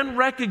and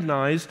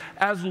recognized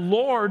as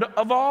Lord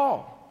of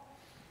all.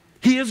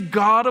 He is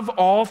God of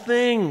all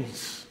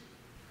things.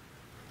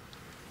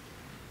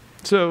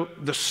 So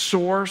the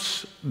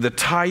source, the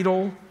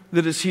title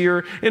that is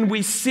here, and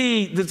we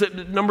see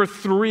that number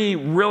 3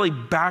 really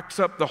backs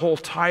up the whole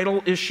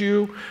title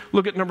issue.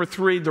 Look at number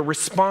 3, the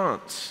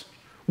response.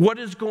 What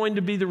is going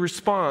to be the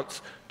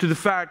response to the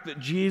fact that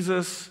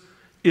Jesus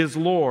is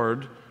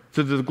Lord,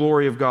 to the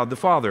glory of God the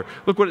Father?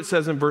 Look what it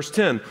says in verse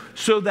 10.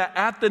 So that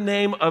at the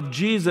name of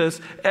Jesus,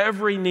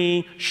 every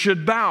knee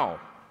should bow.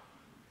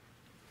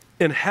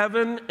 In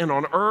heaven and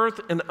on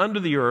earth and under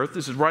the earth.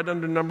 This is right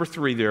under number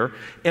 3 there.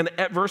 And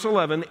at verse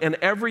 11, and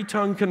every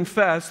tongue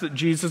confess that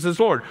Jesus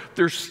is Lord.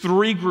 There's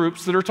 3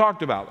 groups that are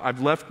talked about.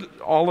 I've left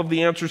all of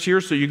the answers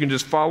here so you can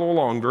just follow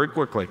along very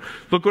quickly.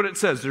 Look what it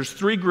says. There's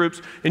 3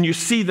 groups, and you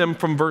see them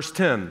from verse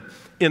 10.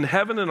 In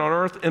heaven and on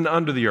earth and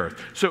under the earth.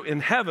 So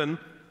in heaven,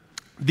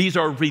 these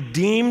are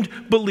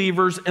redeemed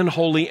believers and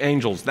holy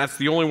angels. That's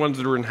the only ones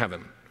that are in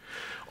heaven.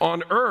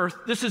 On earth,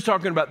 this is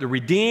talking about the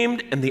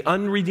redeemed and the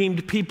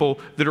unredeemed people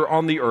that are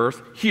on the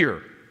earth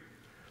here.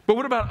 But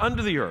what about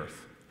under the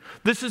earth?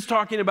 This is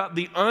talking about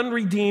the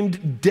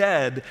unredeemed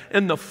dead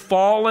and the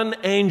fallen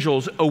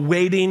angels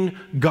awaiting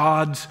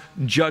God's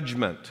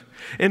judgment.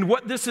 And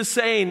what this is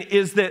saying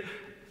is that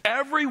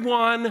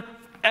everyone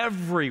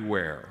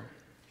everywhere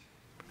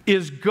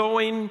is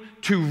going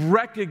to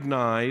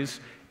recognize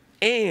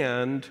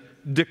and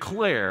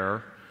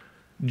declare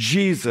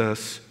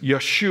Jesus,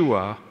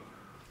 Yeshua,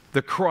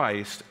 the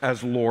Christ,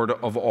 as Lord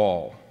of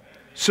all.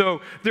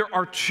 So there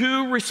are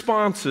 2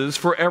 responses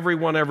for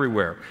everyone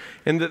everywhere.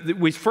 And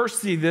we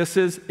first see this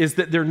is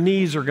that their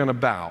knees are going to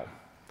bow.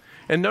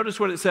 And notice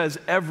what it says,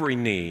 every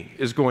knee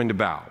is going to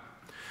bow.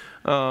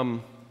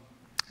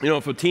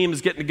 If a team is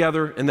getting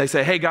together and they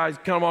say, hey guys,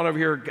 come on over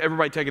here,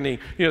 everybody take a knee.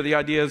 The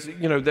idea is,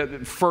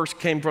 that first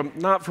came from,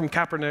 not from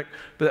Kaepernick,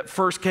 but that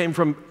first came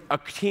from a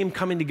team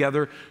coming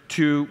together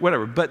to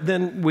whatever. But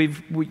then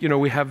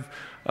we have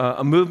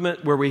a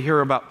movement where we hear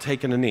about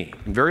taking a knee.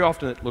 And very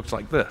often it looks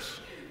like this.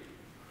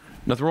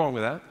 Nothing wrong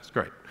with that. It's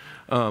great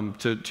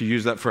to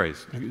use that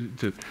phrase.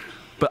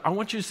 But I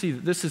want you to see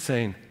that this is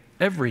saying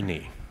every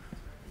knee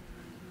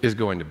is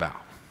going to bow.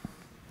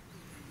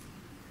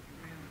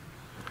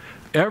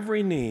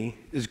 Every knee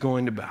is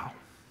going to bow.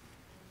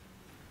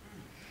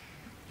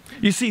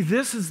 You see,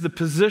 this is the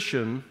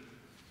position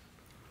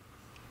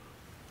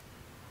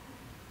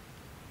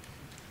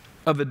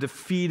of a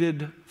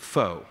defeated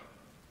foe.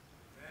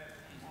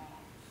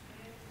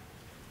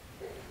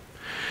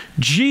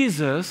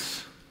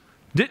 Jesus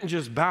didn't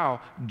just bow,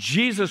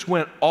 Jesus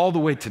went all the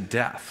way to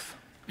death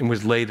and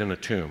was laid in a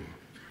tomb.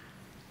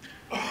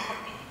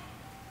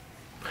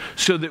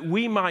 So that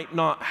we might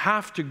not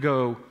have to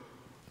go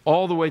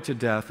all the way to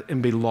death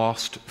and be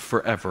lost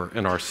forever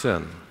in our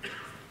sin.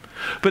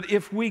 But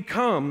if we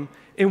come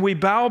and we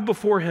bow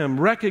before him,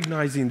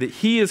 recognizing that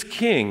he is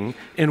king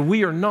and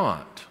we are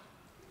not,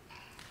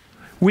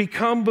 we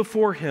come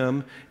before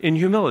him in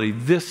humility.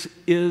 This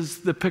is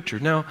the picture.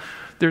 Now,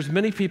 there's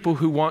many people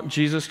who want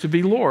Jesus to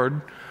be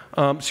Lord.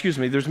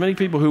 There's many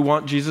people who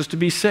want Jesus to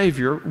be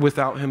Savior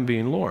without him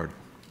being Lord.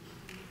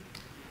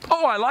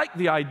 Oh, I like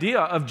the idea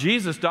of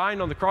Jesus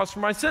dying on the cross for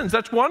my sins.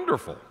 That's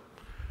wonderful.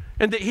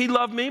 And that he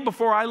loved me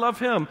before I love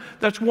him.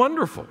 That's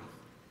wonderful.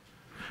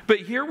 But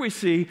here we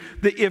see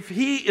that if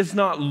he is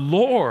not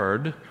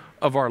Lord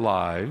of our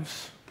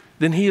lives,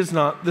 then he is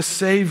not the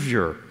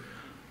Savior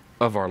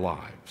of our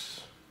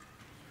lives.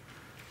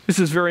 This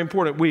is very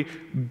important. We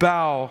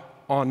bow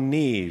on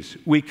knees.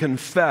 We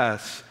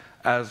confess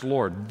as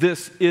Lord.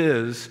 This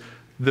is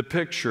the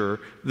picture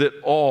that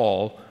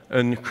all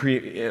in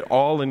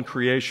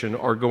creation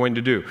are going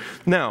to do.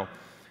 Now,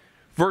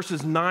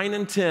 verses 9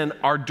 and 10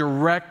 are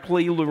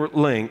directly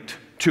linked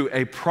to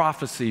a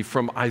prophecy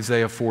from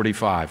Isaiah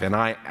 45, and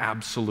I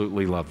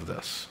absolutely love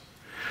this.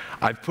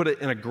 I've put it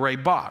in a gray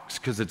box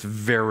because it's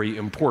very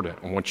important.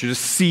 I want you to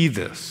see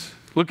this.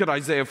 Look at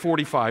Isaiah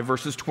 45,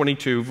 verses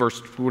 22,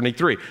 verse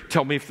 23.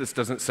 Tell me if this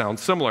doesn't sound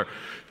similar.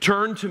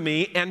 Turn to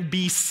me and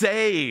be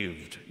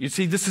saved. You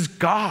see, this is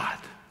God.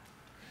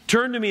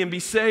 Turn to me and be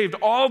saved,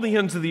 all the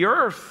ends of the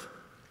earth.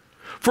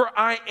 For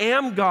I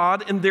am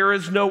God and there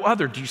is no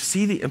other. Do you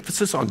see the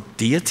emphasis on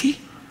deity?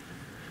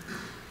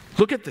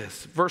 Look at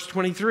this, verse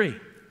 23.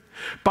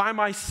 By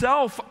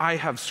myself I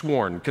have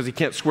sworn, because he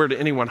can't swear to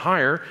anyone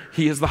higher.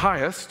 He is the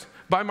highest.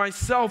 By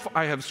myself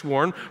I have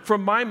sworn,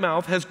 from my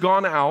mouth has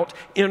gone out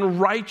in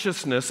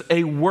righteousness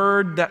a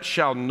word that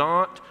shall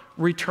not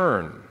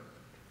return.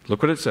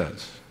 Look what it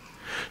says.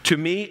 To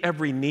me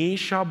every knee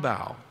shall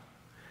bow,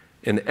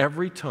 and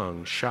every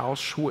tongue shall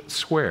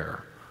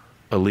swear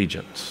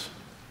allegiance.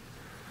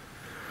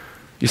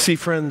 You see,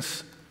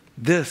 friends,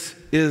 this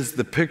is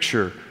the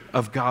picture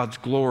of God's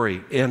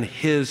glory and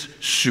his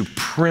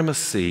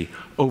supremacy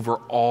over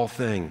all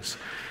things.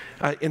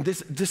 And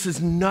this is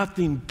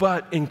nothing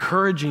but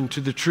encouraging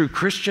to the true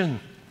Christian.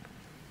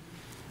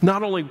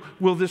 Not only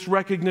will this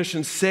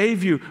recognition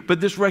save you,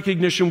 but this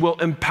recognition will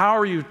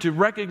empower you to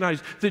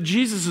recognize that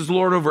Jesus is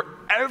Lord over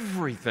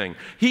everything.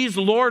 He's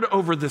Lord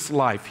over this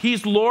life.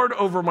 He's Lord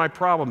over my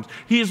problems.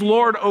 He's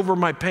Lord over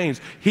my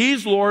pains.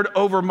 He's Lord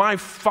over my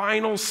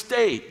final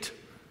state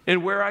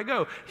and where I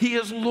go. He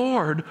is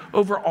Lord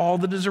over all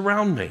that is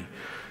around me.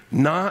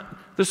 Not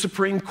the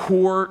Supreme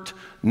Court,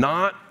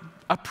 not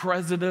a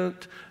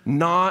president,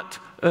 not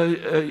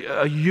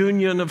a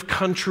union of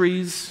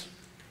countries.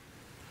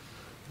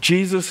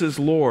 Jesus is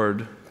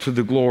Lord to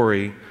the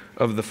glory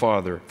of the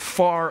Father,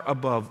 far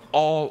above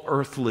all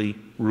earthly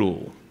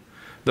rule.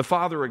 The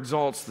Father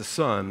exalts the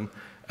Son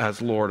as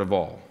Lord of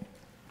all.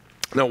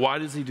 Now, why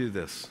does he do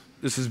this?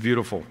 This is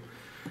beautiful.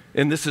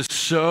 And this is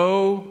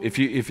so, if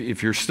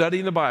you're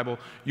studying the Bible,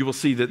 you will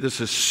see that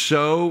this is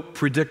so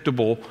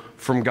predictable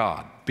from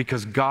God,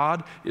 because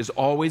God is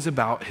always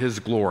about his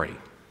glory.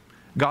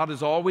 God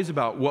is always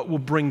about what will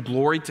bring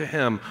glory to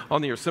him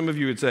on the earth. Some of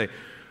you would say,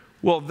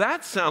 well,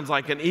 that sounds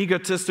like an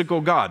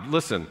egotistical God.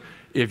 Listen,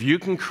 if you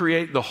can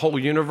create the whole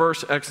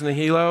universe ex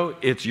nihilo,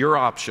 it's your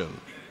option.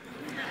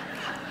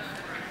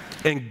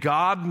 And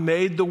God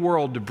made the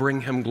world to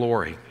bring him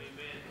glory.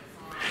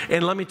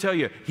 And let me tell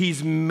you,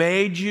 he's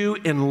made you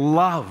in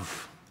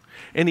love.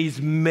 And he's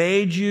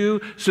made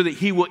you so that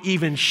he will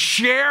even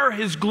share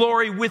his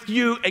glory with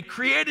you, a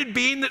created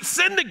being that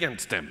sinned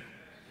against him.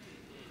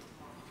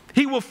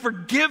 He will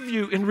forgive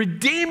you and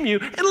redeem you.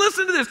 And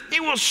listen to this,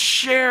 he will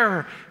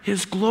share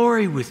his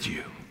glory with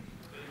you.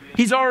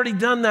 He's already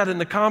done that in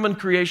the common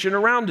creation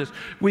around us.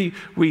 We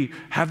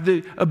have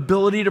the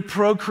ability to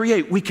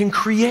procreate. We can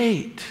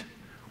create.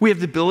 We have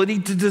the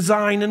ability to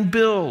design and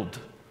build.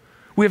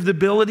 We have the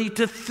ability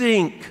to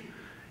think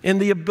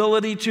and the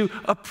ability to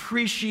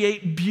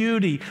appreciate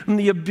beauty and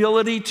the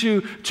ability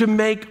to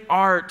make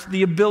art,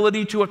 the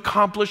ability to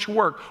accomplish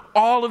work.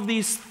 All of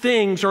these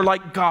things are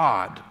like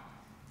God.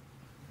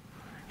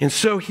 And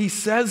so he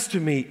says to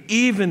me,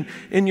 even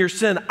in your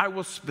sin, I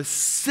will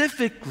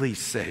specifically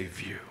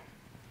save you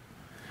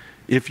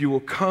if you will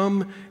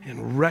come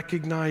and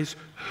recognize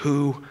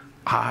who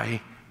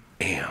I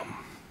am.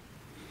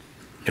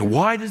 And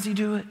why does he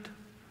do it?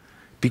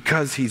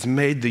 Because he's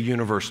made the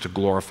universe to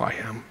glorify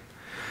him.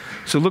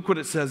 So look what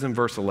it says in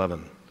verse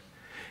 11.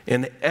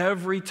 And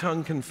every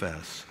tongue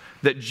confess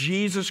that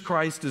Jesus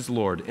Christ is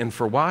Lord. And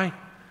for why?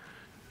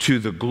 To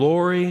the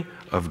glory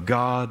of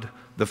God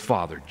the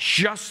Father,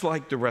 just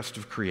like the rest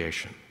of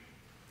creation.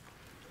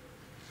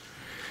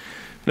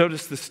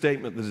 Notice the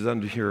statement that is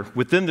under here.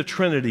 Within the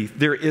Trinity,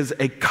 there is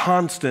a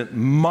constant,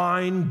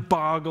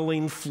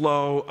 mind-boggling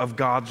flow of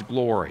God's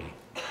glory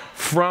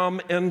from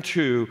and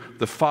to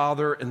the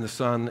Father and the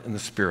Son and the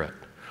Spirit.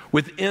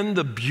 Within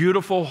the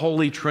beautiful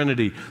Holy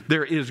Trinity,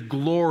 there is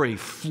glory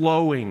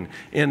flowing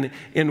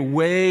in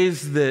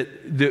ways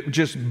that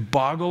just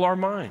boggle our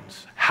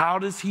minds. How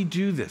does he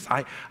do this?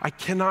 I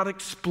cannot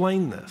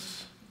explain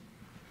this.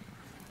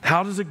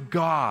 How does a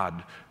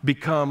God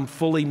become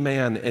fully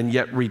man and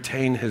yet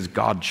retain his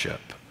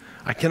godship?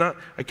 I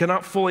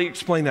cannot fully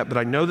explain that, but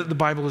I know that the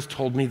Bible has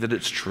told me that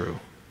it's true.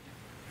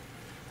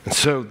 And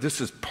so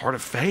this is part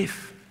of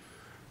faith.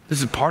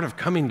 This is part of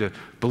coming to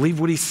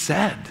believe what he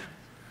said,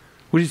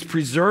 what he's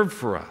preserved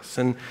for us.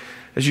 And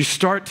as you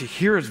start to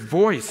hear his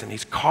voice and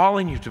he's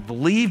calling you to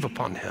believe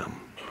upon him,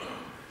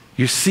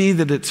 you see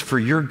that it's for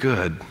your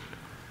good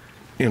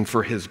and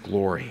for his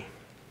glory.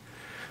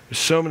 There's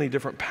so many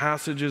different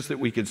passages that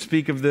we could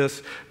speak of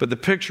this, but the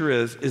picture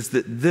is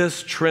that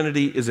this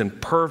Trinity is in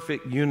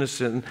perfect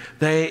unison.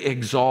 They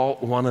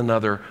exalt one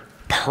another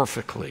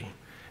perfectly.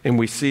 And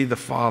we see the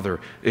Father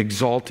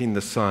exalting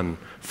the Son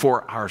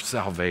for our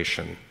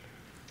salvation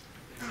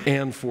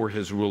and for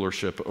his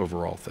rulership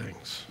over all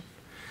things.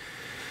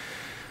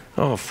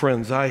 Oh,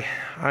 friends, I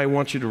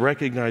want you to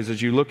recognize as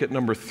you look at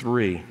number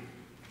 3,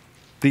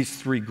 these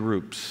 3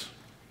 groups.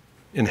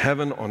 In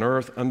heaven, on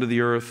earth, under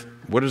the earth,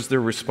 what is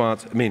their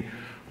response? I mean,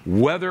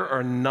 whether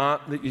or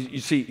not, you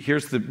see,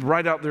 here's the,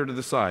 right out there to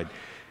the side.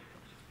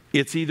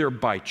 It's either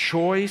by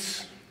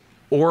choice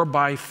or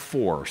by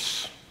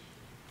force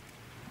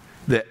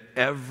that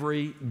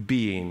every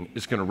being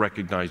is going to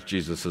recognize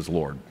Jesus as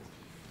Lord.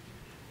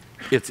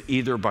 It's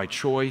either by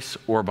choice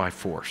or by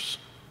force.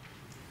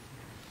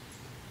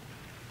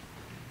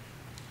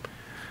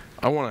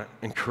 I want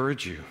to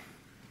encourage you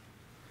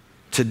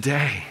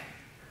today,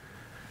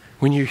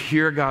 when you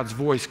hear God's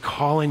voice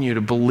calling you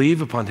to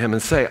believe upon him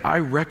and say, I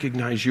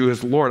recognize you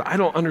as Lord. I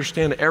don't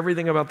understand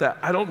everything about that.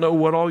 I don't know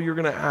what all you're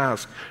going to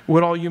ask,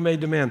 what all you may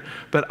demand,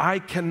 but I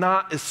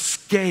cannot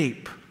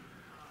escape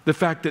the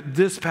fact that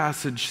this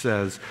passage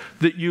says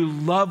that you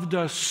loved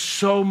us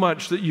so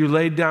much that you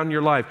laid down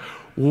your life.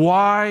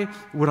 Why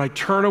would I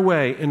turn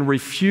away and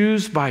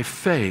refuse by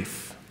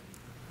faith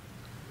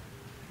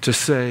to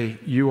say,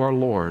 you are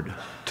Lord,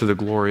 to the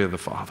glory of the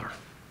Father?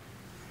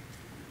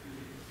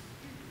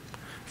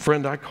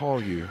 Friend, I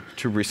call you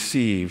to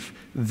receive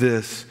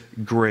this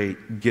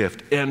great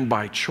gift, and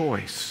by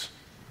choice,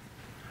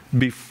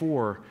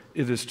 before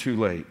it is too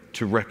late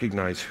to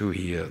recognize who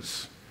he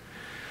is.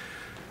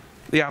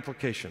 The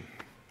application.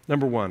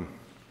 Number one,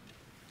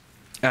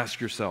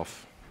 ask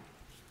yourself,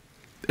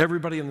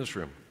 everybody in this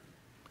room,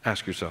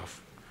 ask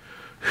yourself,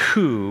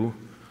 who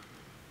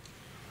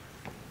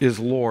is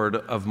Lord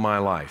of my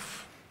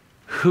life?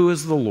 Who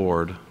is the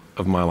Lord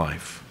of my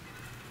life?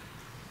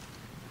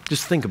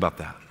 Just think about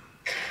that.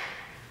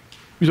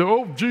 You say,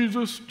 oh,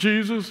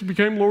 Jesus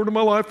became Lord of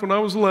my life when I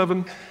was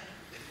 11.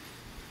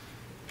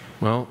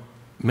 Well,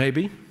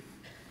 maybe.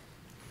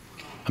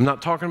 I'm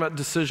not talking about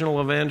decisional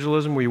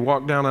evangelism where you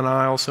walk down an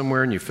aisle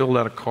somewhere and you filled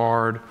out a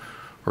card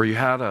or you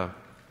had a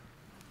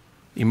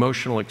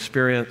emotional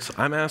experience.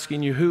 I'm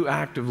asking you, who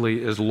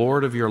actively is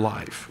Lord of your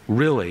life?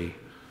 Really,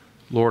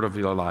 Lord of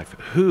your life.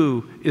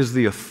 Who is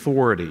the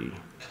authority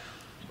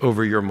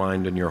over your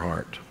mind and your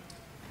heart?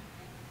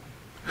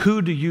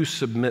 Who do you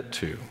submit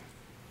to?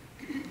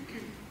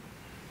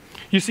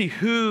 You see,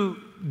 who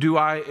do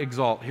I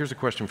exalt? Here's a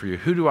question for you.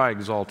 Who do I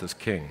exalt as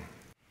king?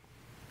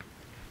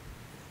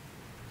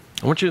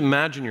 I want you to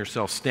imagine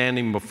yourself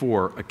standing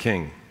before a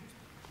king,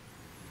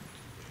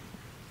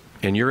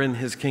 and you're in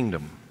his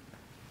kingdom.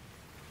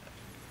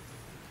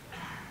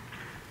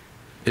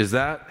 Is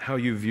that how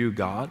you view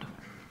God?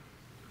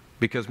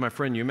 Because, my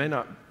friend, you may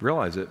not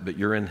realize it, but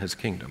you're in his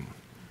kingdom.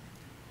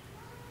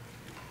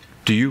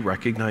 Do you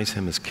recognize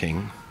him as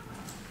king?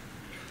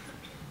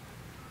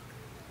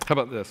 How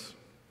about this?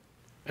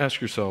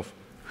 Ask yourself,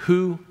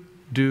 who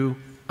do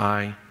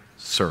I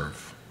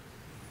serve?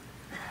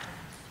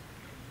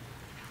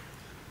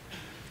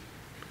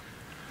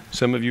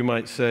 Some of you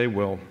might say,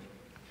 well,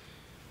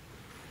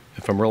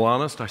 if I'm real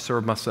honest, I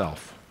serve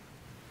myself.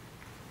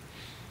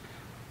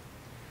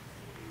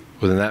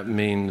 Well, then that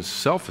means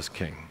self is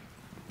king.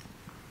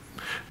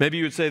 Maybe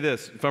you would say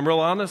this, if I'm real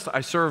honest,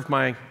 I serve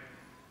my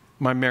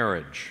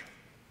marriage.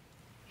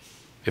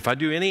 If I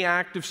do any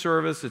act of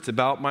service, it's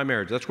about my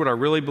marriage. That's what I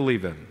really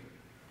believe in.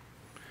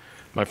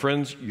 My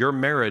friends, your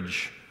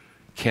marriage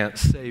can't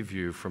save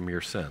you from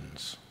your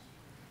sins.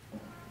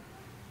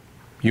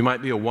 You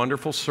might be a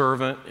wonderful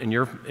servant in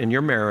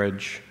your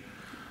marriage,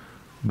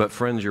 but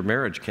friends, your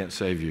marriage can't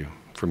save you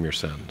from your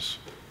sins.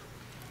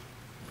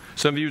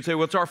 Some of you would say,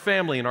 well, it's our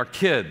family and our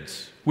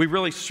kids. We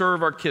really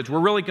serve our kids. We're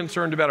really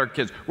concerned about our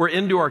kids. We're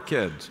into our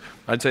kids.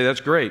 I'd say that's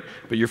great,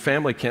 but your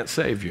family can't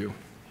save you.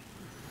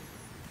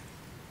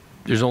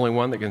 There's only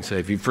one that can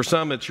save you. For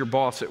some, it's your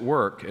boss at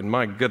work, and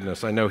my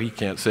goodness, I know he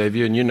can't save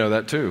you, and you know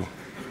that too.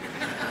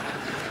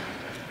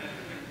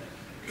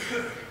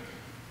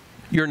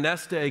 Your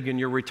nest egg in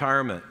your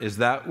retirement, is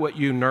that what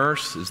you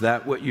nurse? Is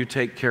that what you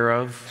take care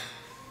of?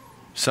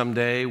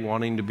 Someday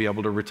wanting to be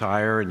able to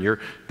retire, and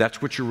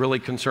that's what you're really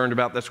concerned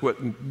about? That's what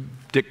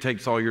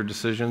dictates all your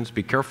decisions?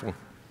 Be careful.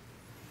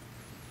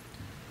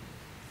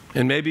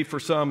 And maybe for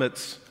some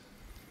it's,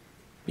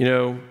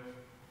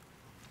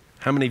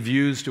 how many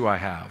views do I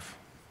have?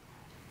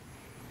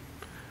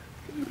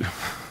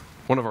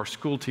 One of our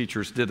school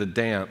teachers did a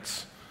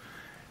dance,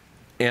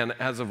 and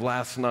as of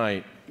last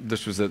night,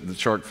 this was at the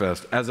Shark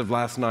Fest, as of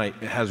last night,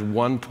 it has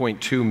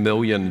 1.2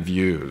 million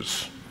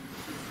views.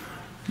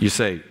 You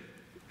say,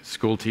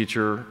 school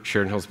teacher,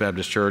 Sheridan Hills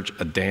Baptist Church,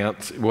 a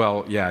dance?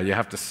 Well, yeah, you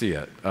have to see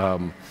it.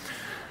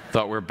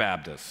 Thought we're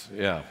Baptists.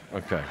 Yeah,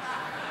 okay.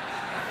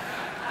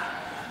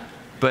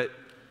 But,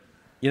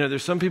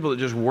 there's some people that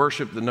just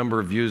worship the number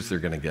of views they're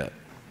going to get.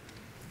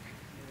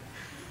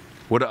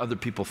 What do other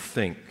people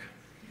think?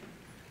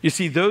 You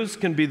see, those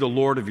can be the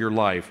Lord of your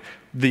life,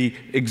 the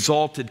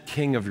exalted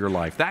King of your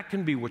life. That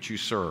can be what you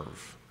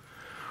serve.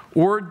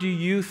 Or do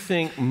you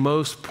think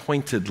most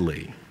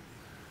pointedly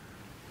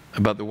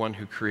about the one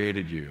who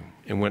created you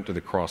and went to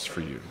the cross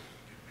for you?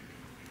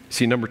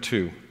 See, number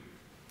two,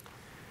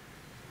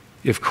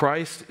 if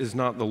Christ is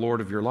not the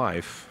Lord of your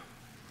life,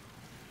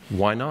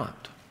 why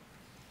not?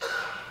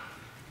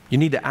 You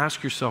need to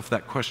ask yourself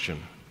that question.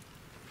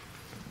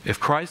 If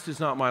Christ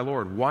is not my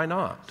Lord, why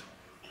not?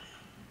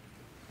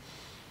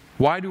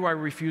 Why do I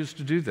refuse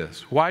to do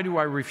this? Why do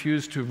I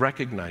refuse to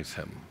recognize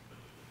him?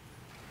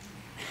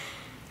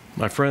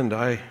 My friend,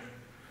 I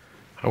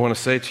want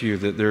to say to you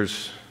that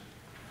there's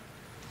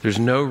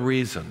no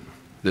reason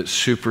that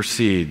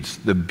supersedes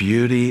the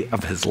beauty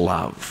of his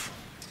love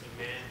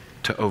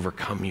to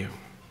overcome you.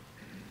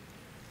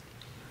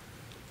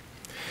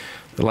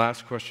 The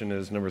last question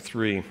is number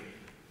 3,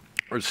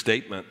 or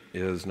statement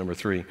is number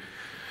 3.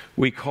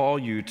 We call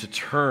you to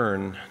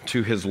turn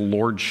to his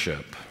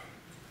lordship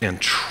and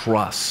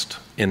trust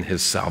in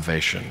his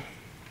salvation.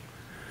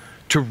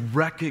 To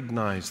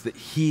recognize that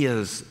he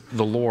is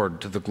the Lord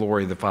to the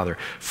glory of the Father.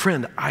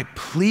 Friend, I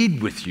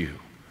plead with you.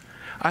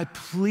 I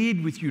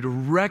plead with you to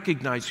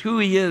recognize who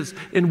he is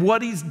and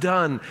what he's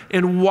done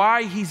and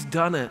why he's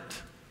done it.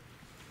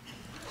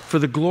 For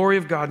the glory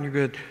of God and your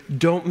good.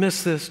 Don't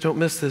miss this. Don't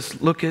miss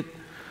this. Look at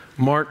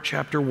Mark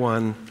chapter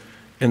 1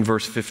 and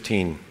verse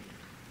 15.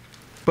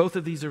 Both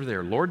of these are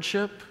there.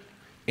 Lordship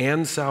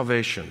and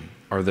salvation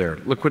are there.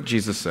 Look what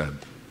Jesus said.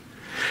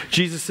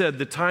 Jesus said,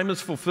 the time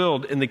is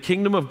fulfilled and the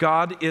kingdom of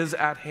God is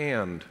at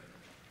hand.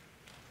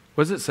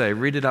 What does it say?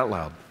 Read it out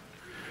loud.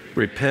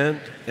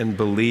 Repent and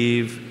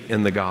believe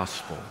in the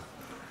gospel.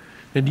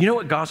 And do you know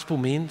what gospel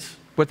means?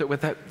 What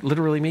that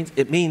literally means?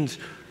 It means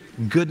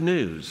good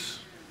news.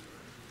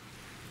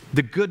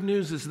 The good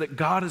news is that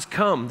God has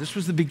come. This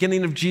was the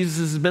beginning of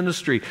Jesus'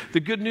 ministry. The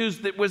good news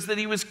was that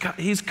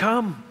he's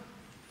come.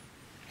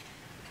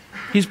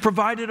 He's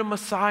provided a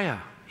Messiah.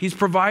 He's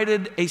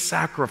provided a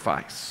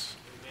sacrifice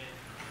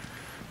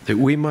that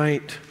we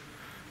might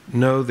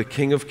know the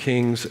King of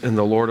Kings and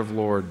the Lord of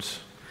Lords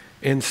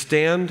and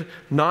stand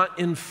not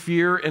in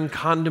fear and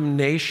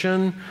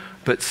condemnation,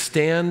 but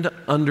stand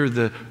under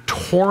the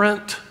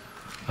torrent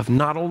of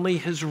not only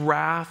his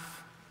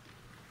wrath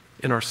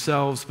in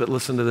ourselves, but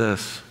listen to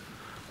this,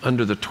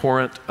 under the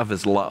torrent of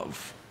his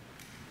love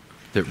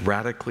that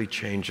radically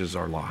changes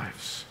our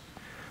lives.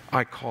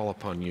 I call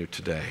upon you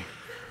today,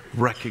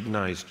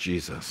 recognize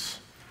Jesus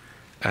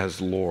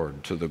as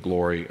Lord to the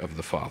glory of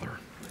the Father.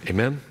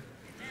 Amen.